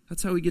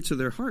 That's how we get to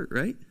their heart,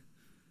 right?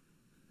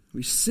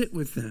 We sit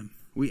with them.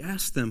 We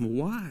ask them,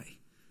 why?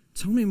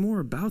 Tell me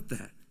more about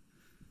that.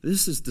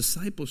 This is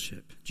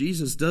discipleship.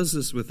 Jesus does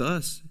this with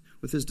us,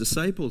 with his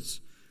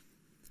disciples.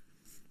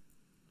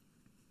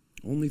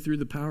 Only through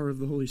the power of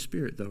the Holy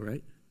Spirit, though,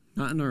 right?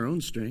 Not in our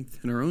own strength.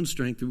 In our own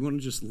strength, we want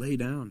to just lay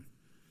down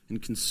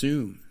and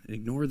consume and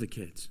ignore the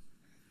kids.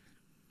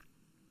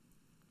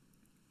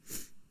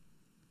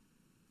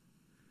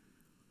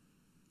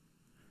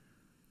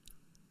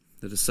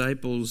 The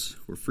disciples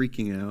were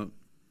freaking out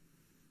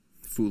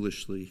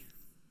foolishly.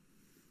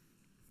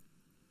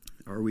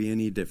 Are we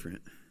any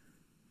different?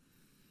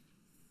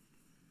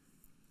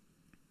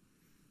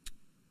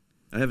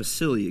 I have a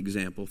silly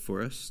example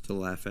for us to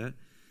laugh at.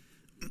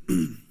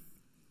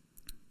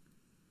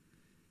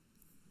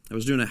 I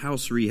was doing a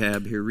house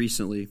rehab here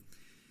recently.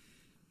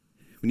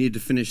 We needed to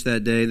finish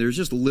that day. There's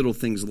just little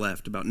things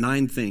left, about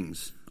 9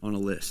 things on a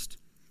list.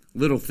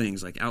 Little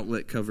things like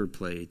outlet cover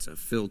plates, a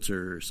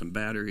filter, some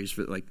batteries,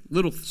 like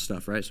little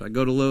stuff, right? So I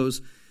go to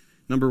Lowe's.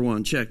 Number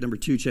 1, check. Number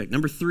 2, check.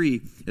 Number 3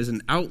 is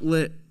an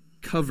outlet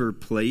cover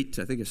plate.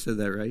 I think I said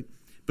that right.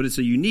 But it's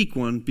a unique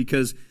one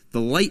because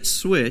the light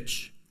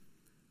switch,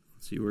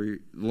 the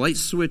light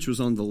switch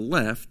was on the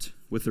left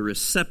with a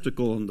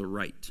receptacle on the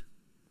right.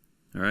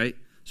 All right?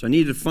 So I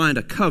needed to find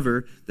a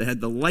cover that had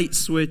the light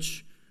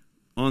switch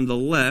on the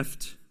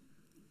left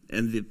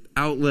and the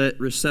outlet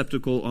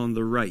receptacle on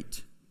the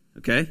right.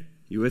 Okay?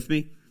 You with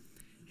me?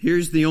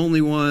 Here's the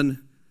only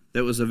one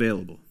that was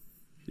available.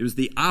 It was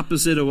the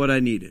opposite of what I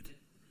needed.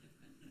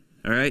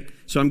 All right?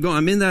 So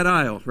I'm in that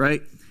aisle,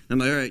 right? I'm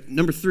like, all right,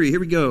 number 3, here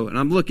we go. And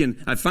I'm looking.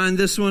 I find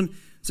this one.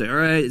 Say, all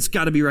right, it's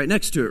got to be right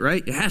next to it,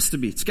 right? It has to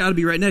be. It's got to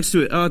be right next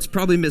to it. Oh, it's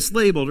probably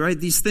mislabeled, right?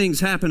 These things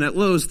happen at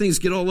Lowe's. Things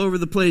get all over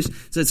the place.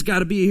 So it's got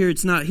to be here.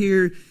 It's not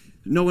here.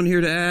 No one here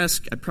to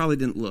ask. I probably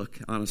didn't look,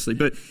 honestly.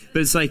 But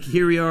it's like,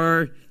 here we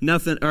are.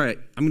 Nothing. All right,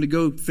 I'm going to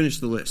go finish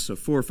the list. So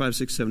 4, 5,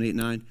 6, 7, 8,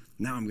 9.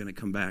 Now I'm going to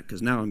come back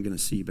because now I'm going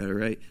to see better,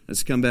 right?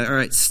 Let's come back. All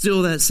right,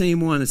 still that same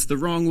one. It's the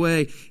wrong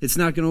way. It's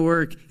not going to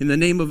work. In the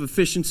name of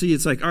efficiency,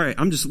 it's like, all right,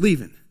 I'm just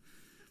leaving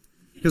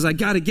because I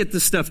got to get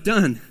this stuff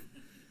done.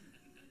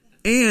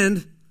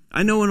 And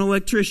I know an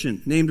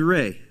electrician named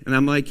Ray. And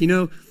I'm like,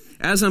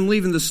 as I'm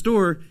leaving the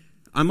store,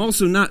 I'm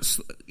also not,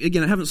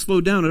 again, I haven't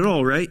slowed down at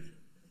all, right?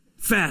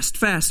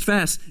 Fast.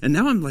 And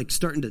now I'm like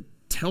starting to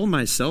tell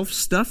myself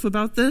stuff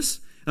about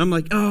this. And I'm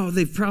like, oh,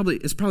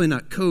 it's probably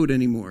not code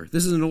anymore.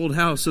 This is an old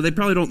house, so they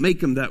probably don't make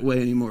them that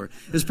way anymore.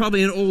 It's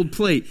probably an old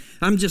plate.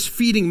 I'm just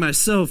feeding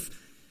myself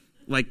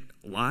like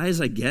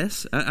lies, I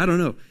guess. I don't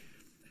know.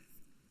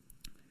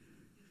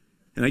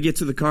 And I get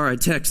to the car, I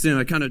text him,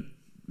 I kind of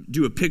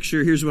do a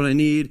picture. Here's what I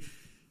need.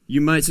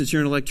 You might, since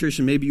you're an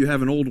electrician, maybe you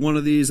have an old one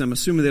of these. I'm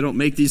assuming they don't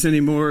make these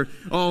anymore.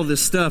 All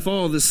this stuff,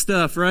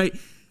 right?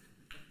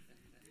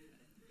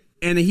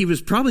 And he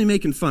was probably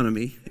making fun of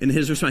me in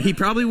his response. He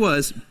probably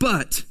was,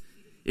 but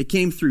it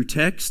came through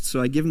text,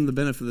 so I give him the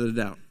benefit of the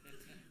doubt.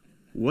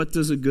 What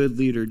does a good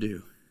leader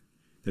do?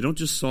 They don't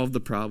just solve the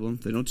problem.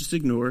 They don't just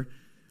ignore.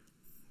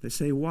 They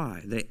say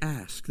why. They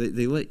ask.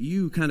 They let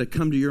you kind of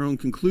come to your own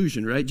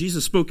conclusion, right?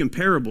 Jesus spoke in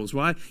parables.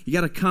 Why? You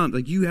got to come.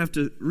 Like, you have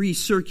to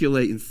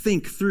recirculate and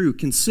think through,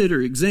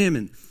 consider,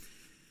 examine.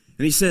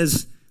 And he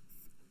says,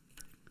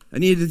 I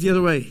need it the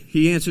other way.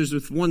 He answers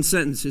with one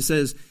sentence. He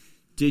says,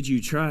 did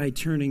you try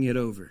turning it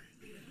over?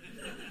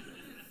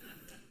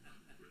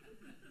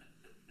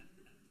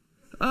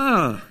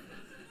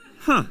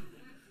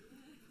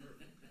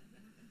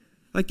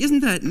 Like,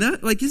 isn't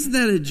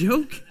that a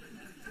joke?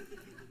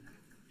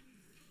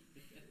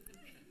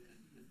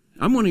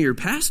 I'm one of your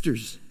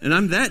pastors, and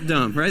I'm that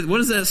dumb, right? What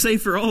does that say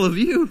for all of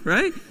you,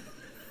 right?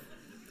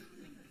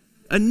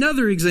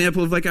 Another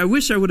example of, like, I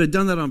wish I would have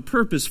done that on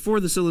purpose for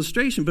this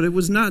illustration, but it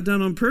was not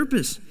done on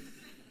purpose.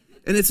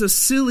 And it's a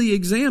silly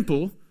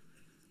example,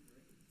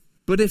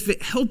 but if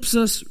it helps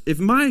us, if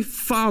my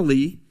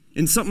folly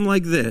in something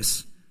like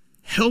this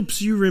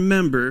helps you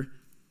remember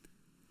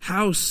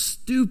how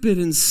stupid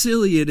and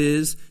silly it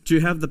is to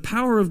have the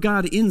power of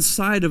God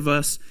inside of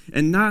us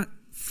and not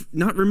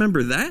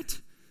remember that,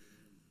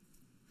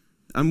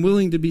 I'm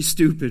willing to be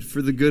stupid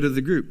for the good of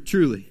the group,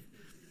 truly.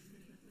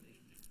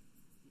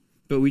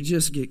 But we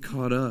just get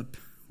caught up.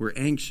 We're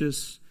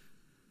anxious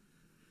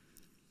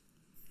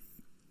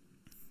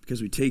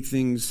because we take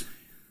things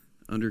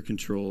under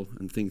control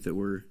and think that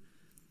we're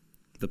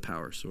the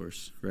power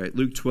source, right?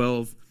 Luke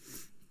 12,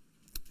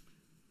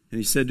 and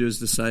he said to his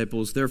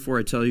disciples, therefore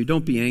I tell you,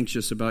 don't be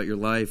anxious about your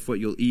life, what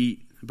you'll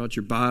eat, about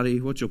your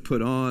body, what you'll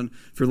put on.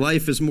 For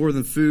life is more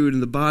than food,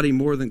 and the body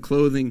more than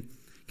clothing.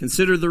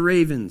 Consider the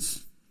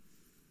ravens.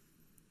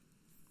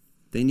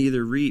 They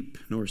neither reap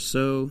nor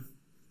sow.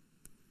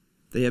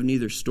 They have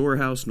neither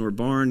storehouse nor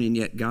barn, and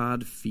yet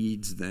God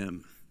feeds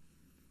them.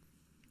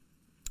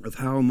 Of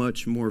how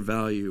much more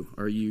value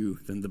are you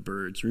than the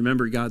birds?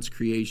 Remember God's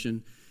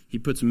creation. He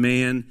puts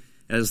man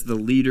as the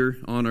leader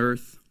on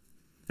earth.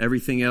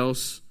 Everything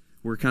else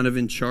we're kind of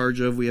in charge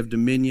of. We have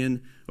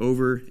dominion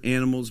over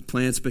animals,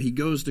 plants, but he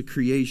goes to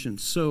creation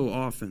so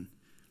often.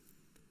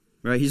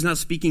 Right? He's not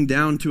speaking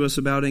down to us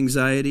about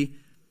anxiety,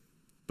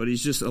 but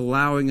he's just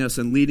allowing us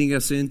and leading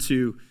us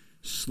into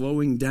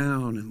slowing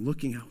down and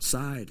looking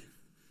outside.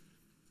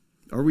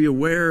 Are we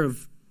aware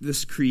of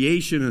this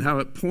creation and how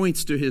it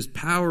points to his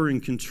power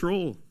and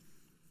control?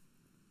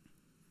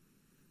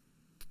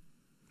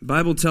 The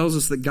Bible tells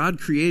us that God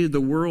created the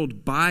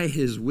world by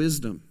his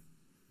wisdom.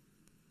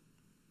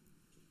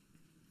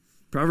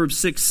 Proverbs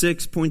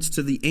 6:6 points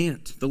to the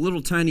ant, the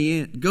little tiny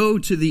ant. Go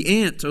to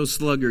the ant, O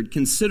sluggard,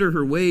 consider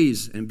her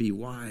ways and be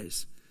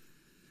wise.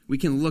 We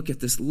can look at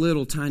this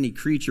little tiny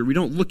creature. We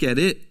don't look at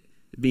it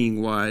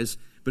being wise,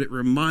 but it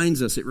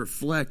reminds us, it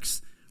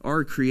reflects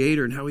our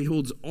Creator and how he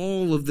holds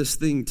all of this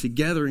thing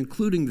together,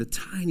 including the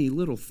tiny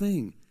little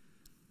thing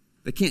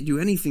that can't do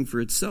anything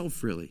for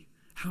itself, really.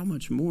 How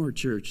much more,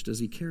 church, does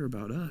he care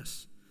about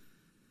us?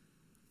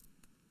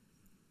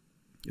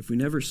 If we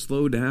never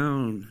slow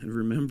down and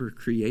remember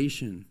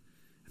creation,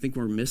 I think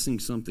we're missing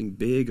something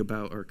big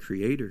about our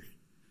Creator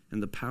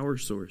and the power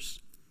source.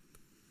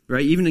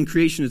 Right? Even in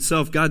creation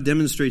itself, God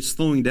demonstrates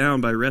slowing down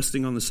by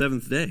resting on the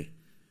seventh day.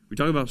 We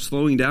talk about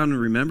slowing down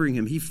and remembering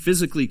him. He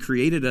physically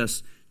created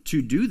us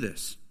to do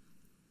this.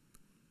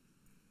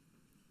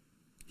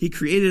 He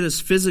created us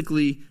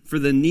physically for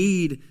the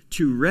need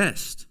to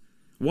rest.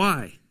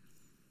 Why?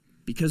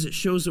 Because it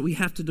shows that we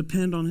have to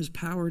depend on his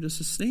power to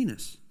sustain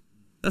us.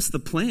 That's the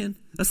plan.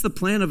 That's the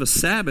plan of a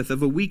Sabbath,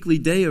 of a weekly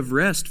day of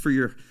rest for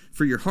your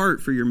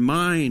heart, for your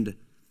mind,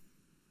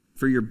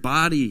 for your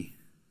body,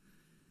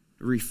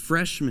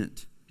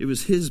 refreshment. It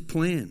was his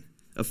plan,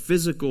 a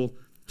physical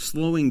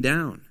slowing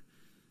down.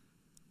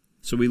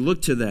 So we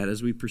look to that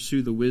as we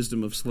pursue the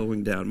wisdom of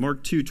slowing down.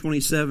 Mark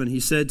 2:27, he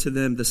said to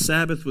them, the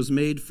Sabbath was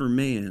made for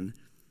man,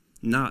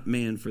 not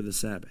man for the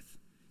Sabbath.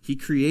 He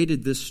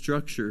created this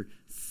structure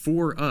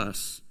for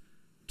us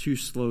to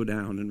slow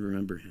down and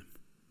remember him.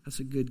 That's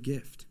a good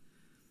gift.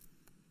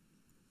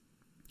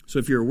 So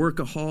if you're a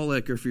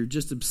workaholic or if you're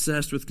just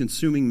obsessed with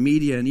consuming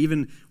media, and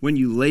even when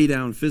you lay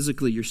down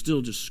physically, you're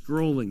still just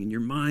scrolling and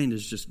your mind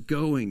is just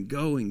going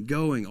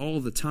all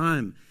the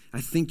time,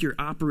 I think you're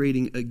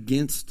operating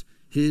against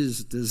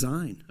his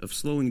design of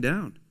slowing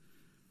down.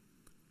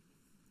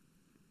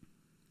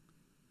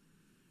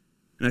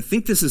 And I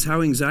think this is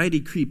how anxiety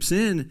creeps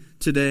in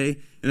today,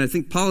 and I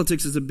think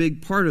politics is a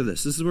big part of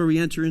this. This is where we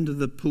enter into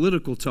the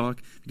political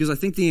talk, because I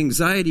think the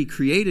anxiety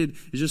created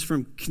is just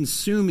from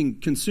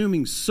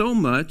consuming so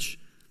much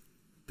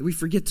that we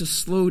forget to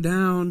slow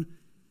down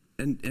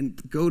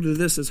and go to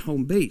this as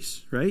home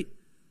base, right?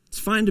 It's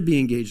fine to be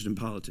engaged in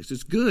politics.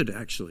 It's good,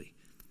 actually.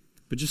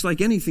 But just like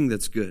anything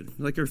that's good,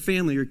 like our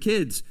family or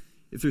kids,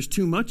 if there's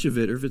too much of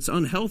it, or if it's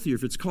unhealthy, or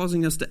if it's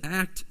causing us to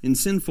act in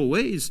sinful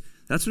ways,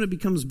 that's when it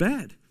becomes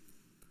bad.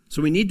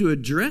 So we need to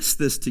address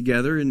this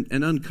together and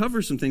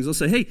uncover some things. Let's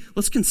say, hey,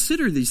 let's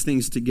consider these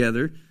things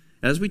together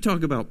as we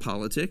talk about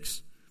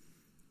politics.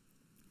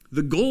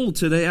 The goal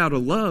today out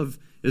of love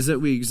is that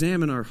we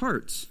examine our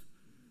hearts.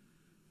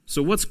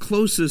 So what's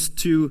closest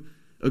to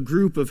a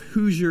group of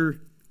Hoosier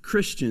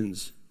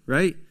Christians,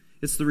 right?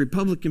 It's the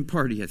Republican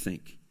Party, I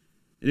think.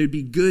 And it'd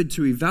be good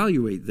to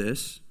evaluate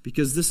this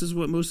because this is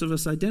what most of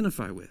us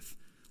identify with.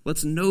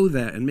 Let's know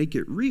that and make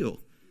it real.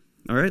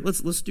 All right,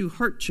 let's do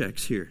heart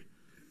checks here.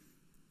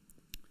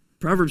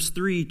 Proverbs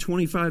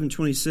 3:25 and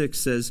 26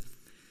 says,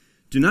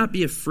 "Do not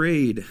be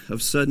afraid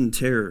of sudden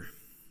terror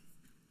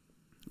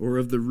or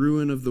of the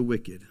ruin of the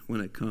wicked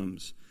when it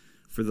comes,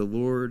 for the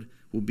Lord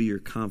will be your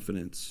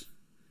confidence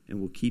and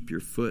will keep your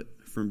foot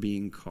from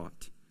being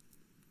caught."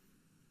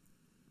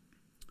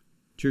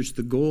 Church,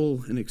 the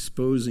goal in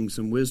exposing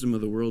some wisdom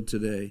of the world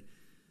today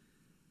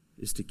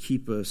is to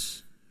keep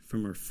us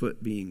from our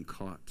foot being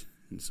caught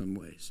in some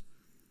ways.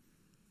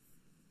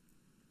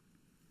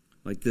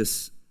 Like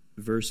this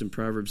verse in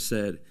Proverbs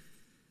said,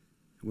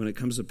 when it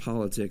comes to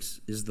politics,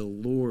 is the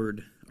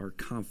Lord our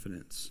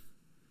confidence?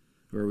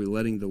 Or are we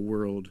letting the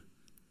world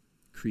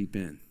creep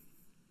in?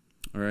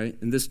 All right?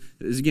 And this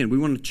is, again, we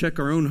want to check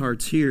our own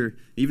hearts here,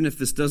 even if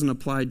this doesn't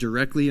apply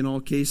directly in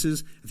all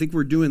cases. I think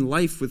we're doing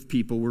life with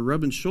people. We're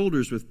rubbing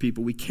shoulders with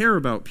people. We care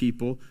about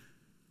people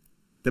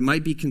that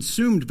might be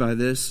consumed by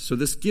this. So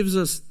this gives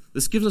us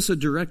a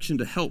direction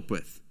to help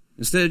with.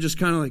 Instead of just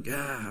kind of like,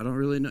 I don't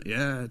really know.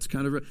 Yeah, it's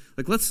kind of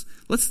like, let's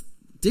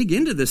dig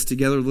into this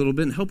together a little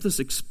bit and help this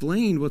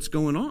explain what's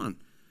going on,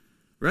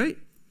 right?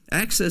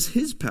 Access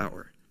his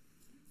power.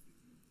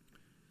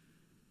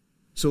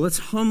 So let's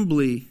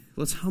humbly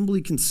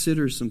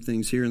consider some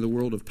things here in the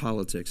world of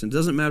politics. And it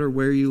doesn't matter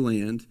where you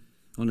land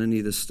on any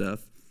of this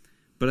stuff,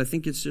 but I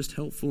think it's just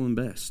helpful and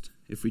best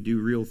if we do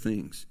real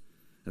things.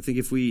 I think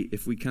if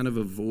we kind of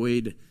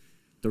avoid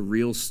the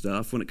real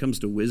stuff when it comes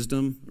to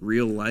wisdom,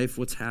 real life,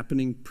 what's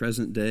happening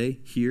present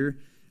day here,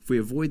 if we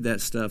avoid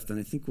that stuff, then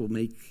I think we'll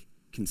make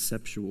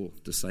conceptual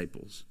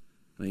disciples.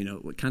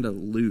 Kind of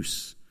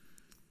loose,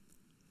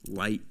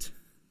 light,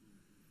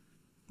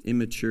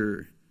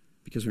 immature,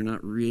 because we're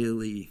not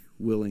really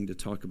willing to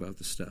talk about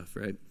the stuff,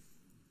 right?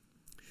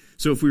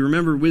 So if we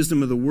remember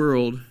wisdom of the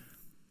world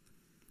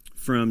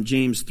from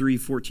James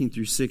 3:14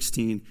 through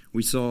 16,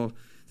 we saw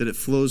that it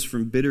flows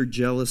from bitter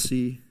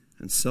jealousy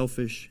and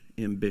selfish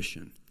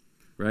ambition,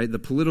 right? The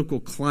political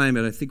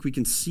climate, I think we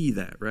can see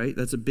that, right?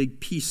 That's a big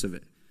piece of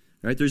it,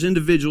 right? There's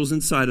individuals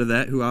inside of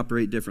that who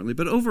operate differently,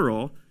 but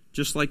overall,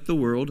 just like the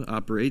world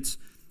operates,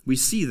 we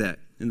see that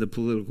in the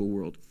political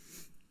world.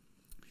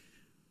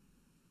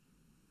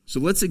 So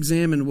let's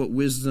examine what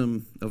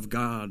wisdom of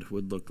God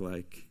would look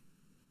like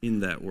in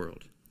that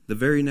world. The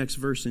very next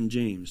verse in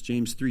James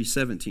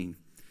 3:17,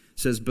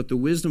 says, "But the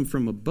wisdom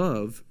from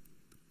above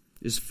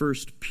is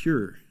first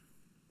pure,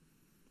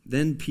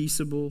 then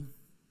peaceable,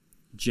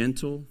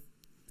 gentle,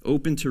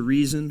 open to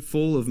reason,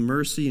 full of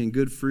mercy and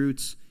good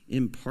fruits,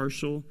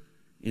 impartial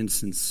and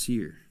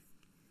sincere."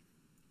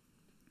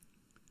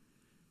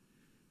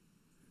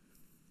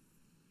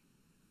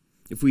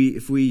 If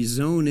we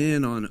zone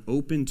in on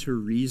open to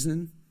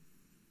reason,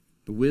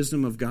 the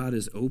wisdom of God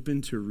is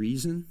open to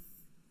reason,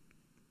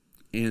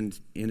 and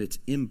it's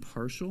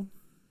impartial.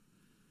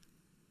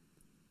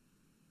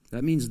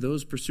 That means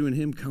those pursuing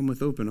him come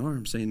with open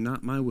arms, saying,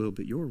 "Not my will,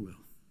 but your will."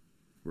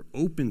 We're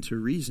open to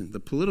reason. The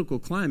political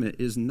climate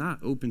is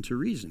not open to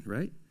reason,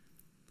 right?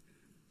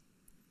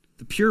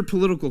 The pure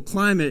political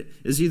climate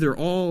is either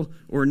all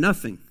or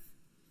nothing.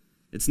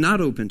 It's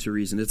not open to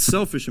reason. It's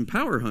selfish and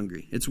power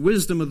hungry. It's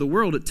wisdom of the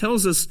world. It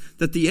tells us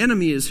that the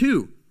enemy is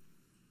who?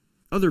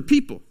 Other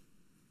people.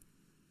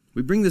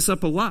 We bring this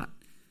up a lot.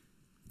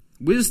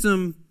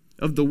 Wisdom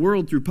of the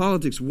world through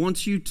politics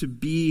wants you to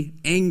be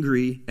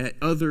angry at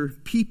other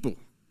people.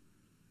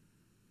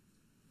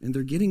 And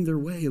they're getting their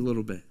way a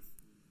little bit.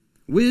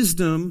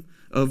 Wisdom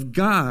of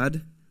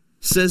God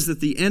says that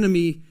the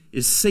enemy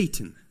is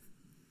Satan.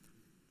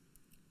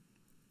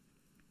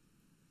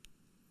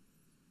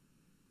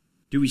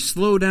 Do we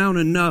slow down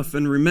enough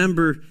and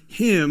remember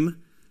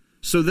him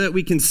so that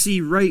we can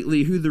see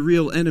rightly who the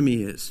real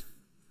enemy is?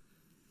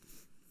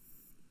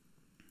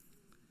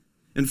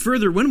 And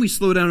further, when we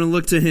slow down and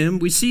look to him,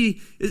 we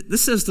see,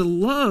 this says to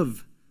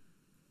love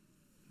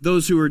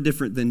those who are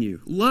different than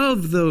you.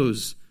 Love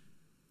those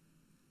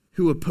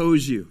who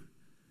oppose you.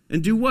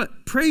 And do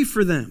what? Pray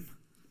for them.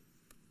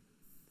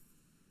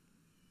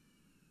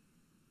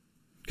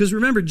 Because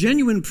remember,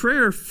 genuine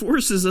prayer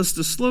forces us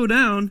to slow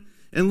down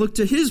and look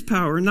to his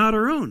power, not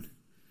our own.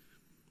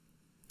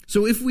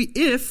 So if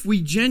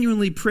we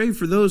genuinely pray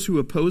for those who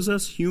oppose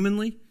us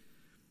humanly,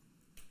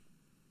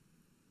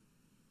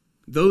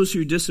 those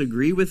who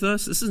disagree with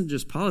us, this isn't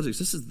just politics,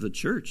 this is the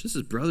church. This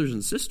is brothers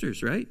and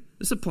sisters, right?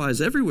 This applies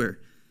everywhere.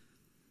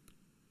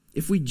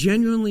 If we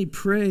genuinely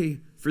pray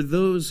for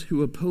those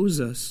who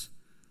oppose us,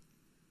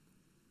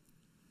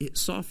 it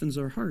softens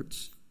our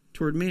hearts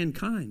toward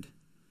mankind.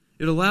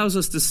 It allows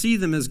us to see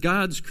them as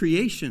God's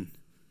creation.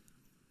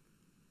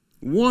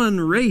 One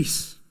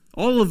race,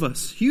 all of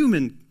us,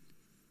 human.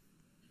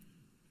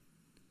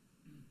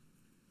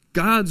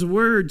 God's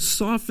word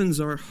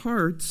softens our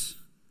hearts,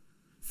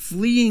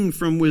 fleeing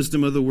from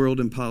wisdom of the world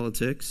and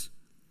politics,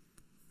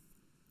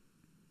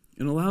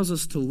 and allows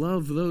us to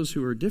love those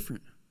who are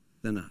different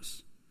than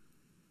us.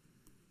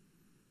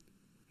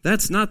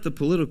 That's not the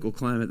political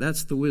climate.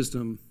 That's the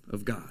wisdom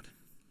of God.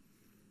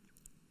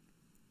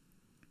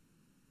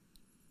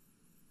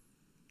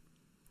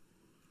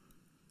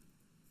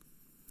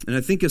 And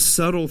I think a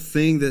subtle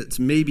thing that's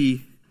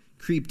maybe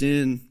creeped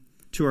in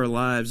to our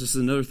lives, this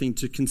is another thing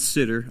to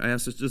consider. I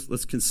asked us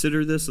let's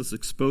consider this, let's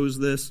expose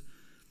this,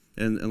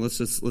 and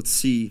let's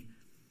see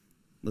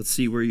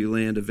where you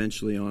land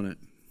eventually on it.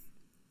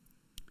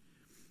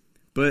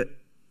 But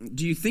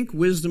do you think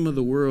wisdom of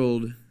the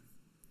world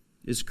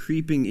is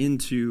creeping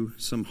into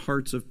some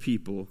hearts of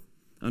people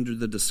under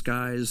the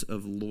disguise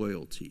of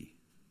loyalty?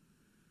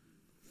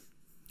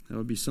 That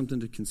would be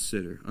something to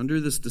consider. Under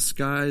this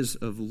disguise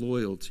of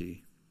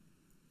loyalty.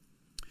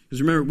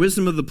 Because remember,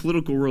 wisdom of the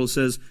political world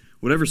says,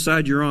 whatever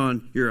side you're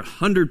on, you're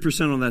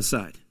 100% on that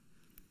side.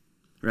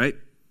 Right?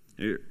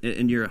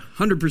 And you're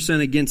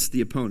 100% against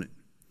the opponent.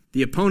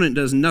 The opponent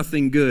does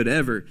nothing good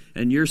ever,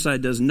 and your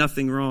side does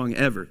nothing wrong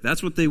ever.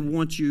 That's what they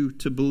want you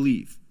to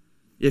believe,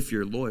 if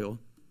you're loyal.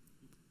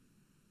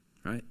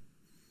 Right?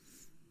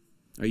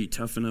 Are you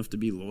tough enough to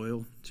be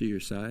loyal to your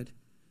side?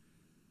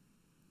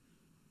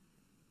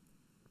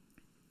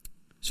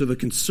 So the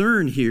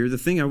concern here, the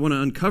thing I want to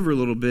uncover a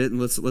little bit,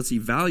 and let's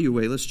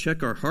evaluate, let's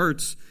check our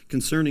hearts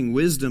concerning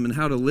wisdom and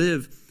how to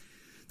live.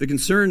 The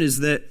concern is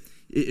that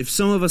if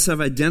some of us have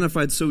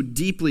identified so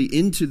deeply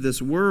into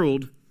this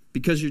world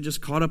because you're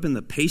just caught up in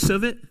the pace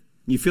of it, and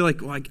you feel like,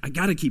 well, I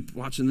got to keep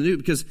watching the news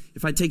because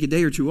if I take a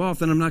day or two off,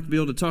 then I'm not going to be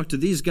able to talk to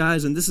these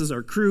guys, and this is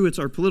our crew, it's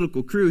our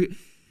political crew.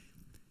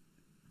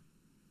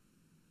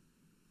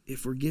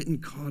 If we're getting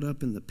caught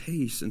up in the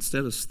pace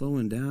instead of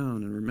slowing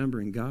down and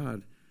remembering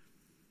God,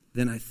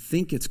 then I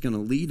think it's going to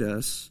lead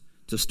us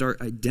to start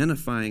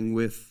identifying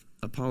with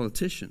a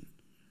politician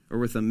or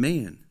with a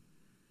man.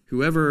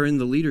 Whoever are in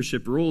the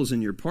leadership roles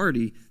in your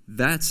party,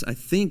 that's, I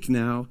think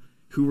now,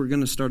 who we're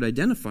going to start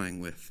identifying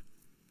with.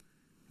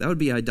 That would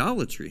be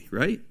idolatry,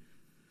 right?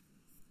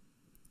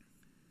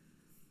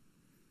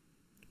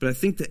 But I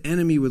think the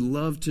enemy would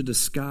love to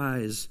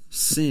disguise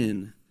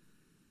sin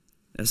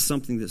as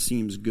something that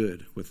seems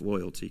good with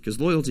loyalty. Because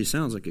loyalty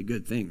sounds like a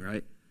good thing,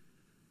 right?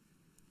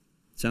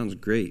 Sounds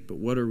great, but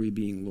what are we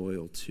being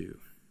loyal to?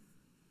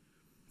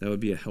 That would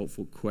be a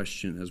helpful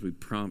question as we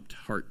prompt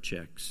heart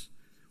checks.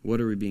 What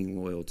are we being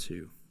loyal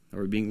to?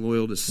 Are we being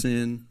loyal to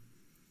sin?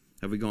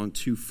 Have we gone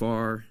too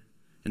far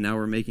and now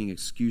we're making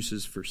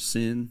excuses for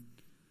sin?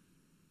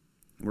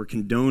 We're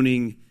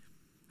condoning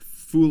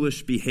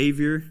foolish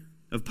behavior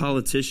of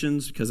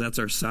politicians because that's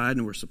our side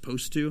and we're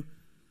supposed to.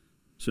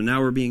 So now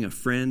we're being a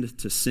friend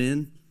to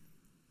sin.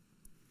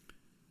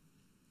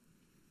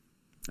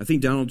 I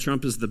think Donald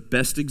Trump is the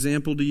best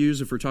example to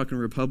use. If we're talking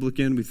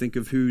Republican, we think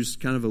of who's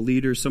kind of a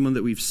leader, someone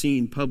that we've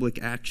seen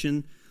public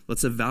action.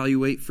 Let's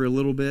evaluate for a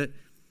little bit.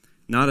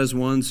 Not as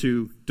ones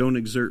who don't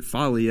exert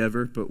folly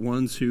ever, but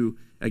ones who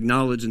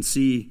acknowledge and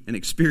see and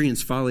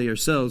experience folly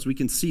ourselves. We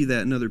can see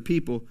that in other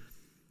people.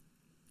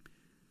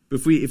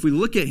 But if we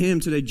look at him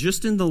today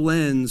just in the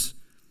lens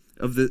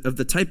of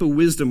the type of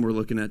wisdom we're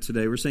looking at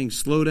today, we're saying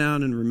slow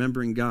down and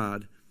remembering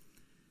God.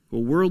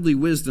 Well, worldly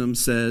wisdom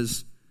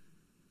says,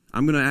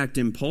 I'm going to act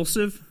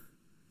impulsive,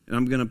 and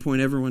I'm going to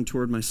point everyone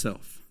toward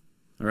myself.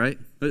 All right?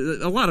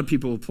 A lot of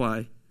people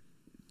apply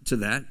to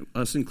that,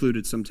 us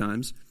included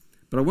sometimes.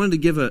 But I wanted to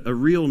give a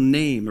real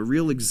name, a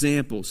real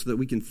example, so that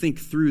we can think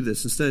through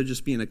this instead of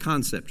just being a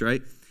concept,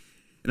 right?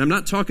 And I'm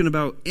not talking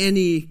about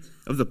any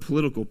of the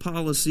political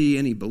policy,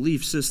 any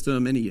belief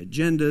system, any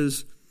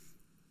agendas.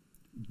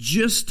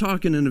 Just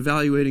talking and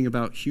evaluating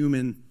about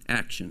human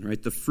action,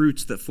 right? The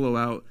fruits that flow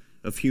out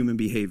of human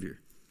behavior.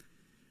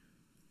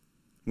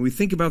 When we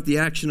think about the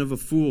action of a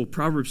fool,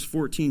 Proverbs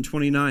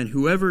 14:29,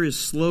 whoever is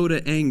slow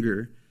to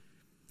anger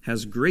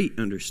has great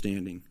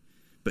understanding,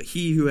 but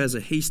he who has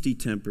a hasty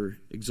temper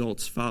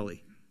exalts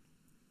folly.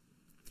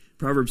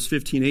 Proverbs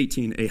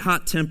 15:18, a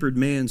hot-tempered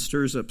man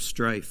stirs up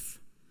strife,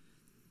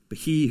 but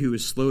he who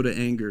is slow to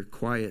anger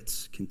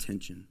quiets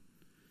contention.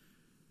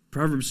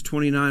 Proverbs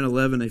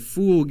 29:11, a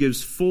fool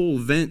gives full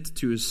vent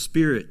to his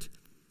spirit,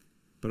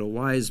 but a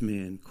wise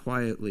man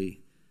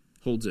quietly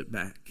holds it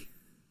back.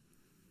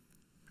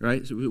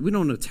 Right? So we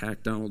don't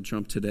attack Donald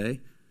Trump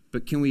today,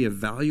 but can we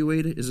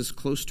evaluate it? Is this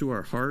close to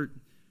our heart?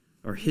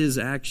 Are his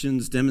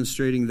actions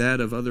demonstrating that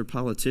of other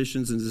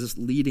politicians? And is this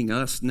leading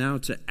us now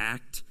to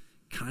act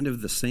kind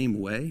of the same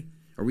way?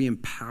 Are we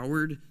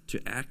empowered to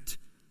act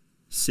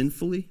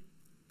sinfully?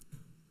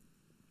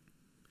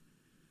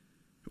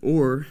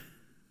 Or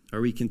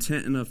are we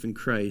content enough in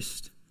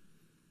Christ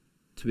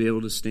to be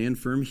able to stand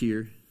firm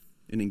here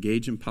and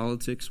engage in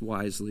politics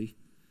wisely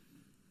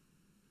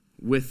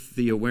with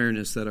the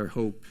awareness that our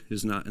hope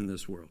is not in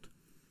this world?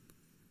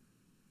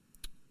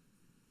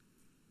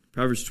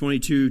 Proverbs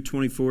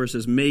 22:24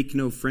 says, make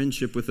no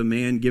friendship with a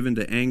man given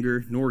to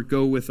anger, nor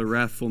go with a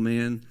wrathful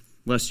man,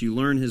 lest you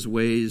learn his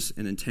ways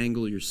and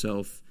entangle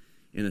yourself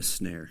in a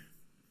snare.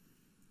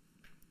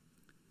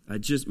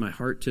 My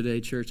heart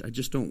today, church, I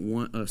just don't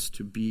want us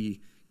to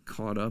be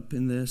caught up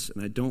in this,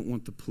 and I don't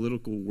want the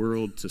political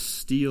world to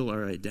steal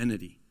our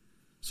identity,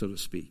 so to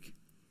speak.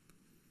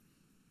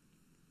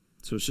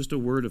 So it's just a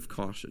word of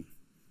caution.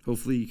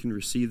 Hopefully you can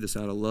receive this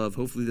out of love.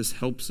 Hopefully this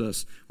helps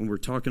us when we're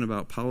talking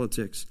about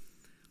politics.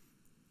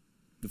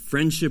 The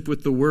friendship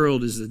with the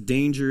world is a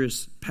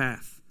dangerous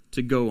path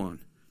to go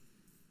on.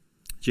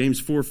 James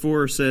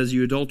 4:4 says,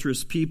 "You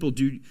adulterous people,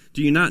 do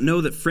you not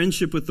know that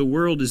friendship with the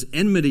world is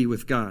enmity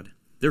with God?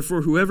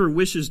 Therefore, whoever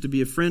wishes to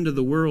be a friend of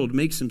the world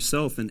makes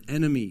himself an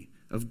enemy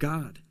of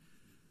God."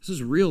 This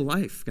is real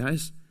life,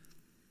 guys.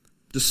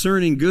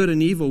 Discerning good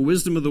and evil,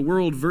 wisdom of the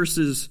world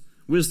versus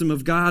wisdom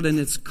of God, and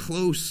it's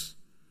close.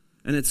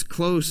 And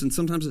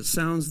sometimes it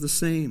sounds the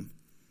same.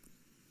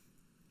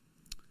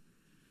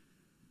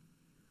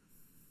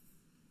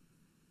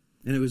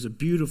 And it was a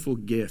beautiful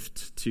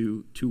gift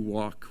to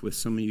walk with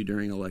some of you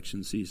during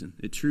election season.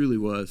 It truly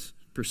was.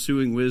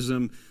 Pursuing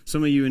wisdom.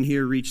 Some of you in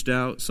here reached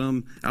out.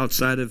 Some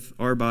outside of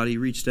our body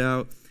reached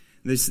out.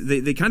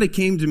 They kind of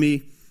came to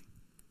me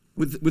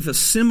with a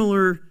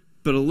similar,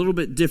 but a little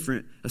bit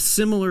different, a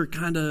similar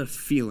kind of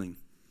feeling.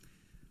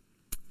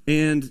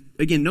 And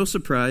again, no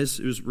surprise,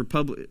 it was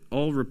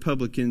all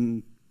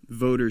Republican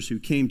voters who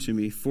came to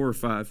me, 4 or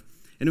 5.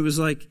 And it was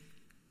like,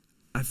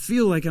 I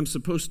feel like I'm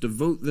supposed to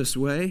vote this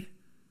way,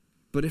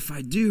 but if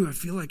I do, I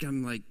feel like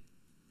I'm like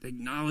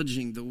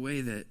acknowledging the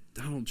way that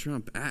Donald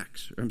Trump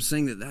acts, or I'm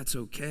saying that that's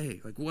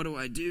okay. Like, what do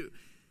I do?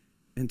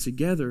 And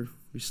together,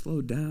 we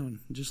slowed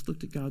down and just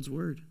looked at God's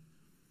word.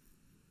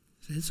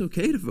 Said, it's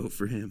okay to vote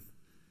for him.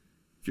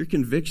 If your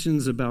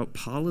convictions about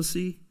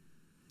policy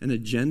and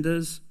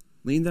agendas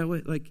lean that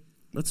way, like,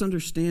 let's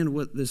understand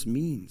what this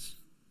means.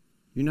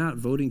 You're not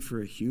voting for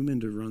a human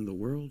to run the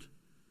world.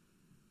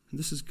 And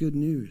this is good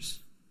news.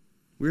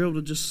 We're able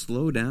to just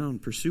slow down,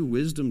 pursue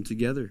wisdom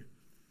together,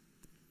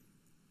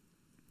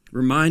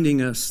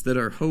 reminding us that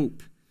our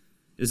hope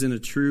is in a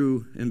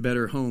true and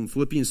better home.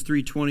 Philippians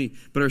 3:20,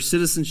 but our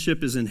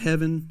citizenship is in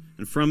heaven,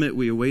 and from it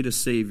we await a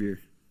Savior,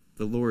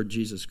 the Lord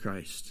Jesus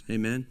Christ.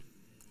 Amen.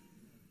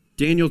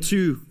 Daniel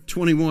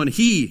 2:21,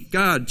 He,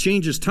 God,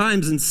 changes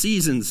times and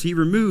seasons. He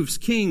removes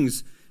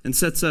kings and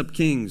sets up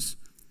kings.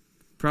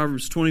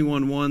 Proverbs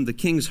 21:1, the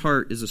king's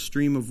heart is a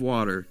stream of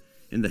water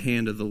in the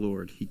hand of the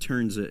Lord. He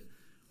turns it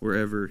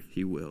wherever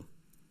he will.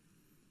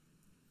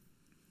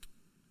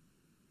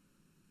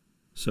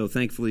 So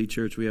thankfully,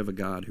 church, we have a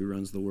God who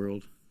runs the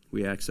world.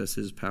 We access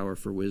his power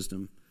for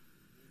wisdom.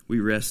 We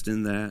rest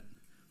in that.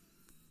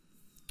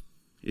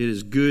 It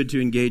is good to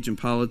engage in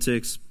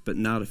politics, but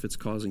not if it's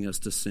causing us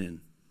to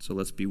sin. So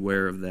let's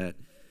beware of that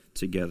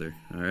together,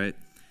 all right?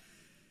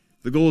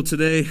 The goal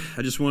today,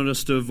 I just wanted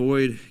us to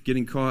avoid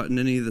getting caught in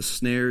any of the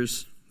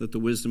snares that the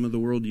wisdom of the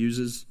world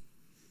uses.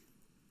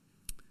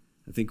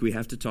 I think we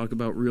have to talk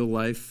about real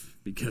life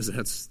because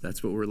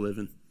that's what we're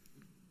living.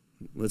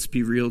 Let's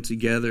be real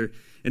together.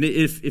 And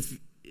if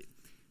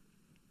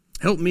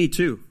help me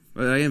too.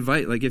 I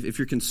invite, like, if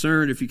you're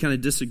concerned, if you kind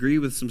of disagree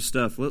with some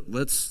stuff,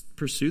 let's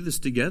pursue this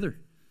together.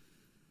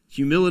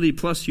 Humility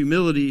plus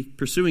humility,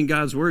 pursuing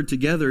God's word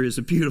together is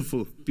a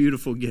beautiful,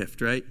 beautiful gift,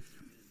 right?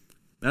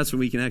 That's when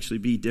we can actually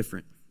be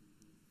different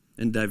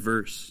and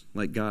diverse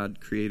like God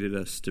created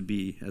us to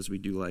be as we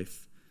do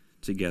life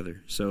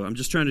together. So I'm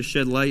just trying to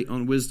shed light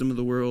on wisdom of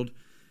the world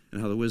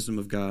and how the wisdom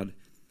of God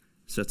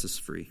sets us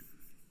free.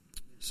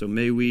 So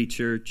may we,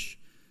 church,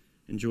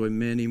 enjoy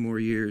many more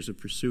years of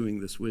pursuing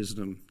this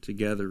wisdom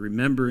together,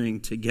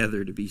 remembering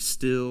together to be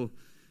still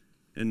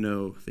and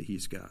know that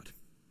he's God.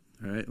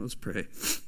 All right, let's pray.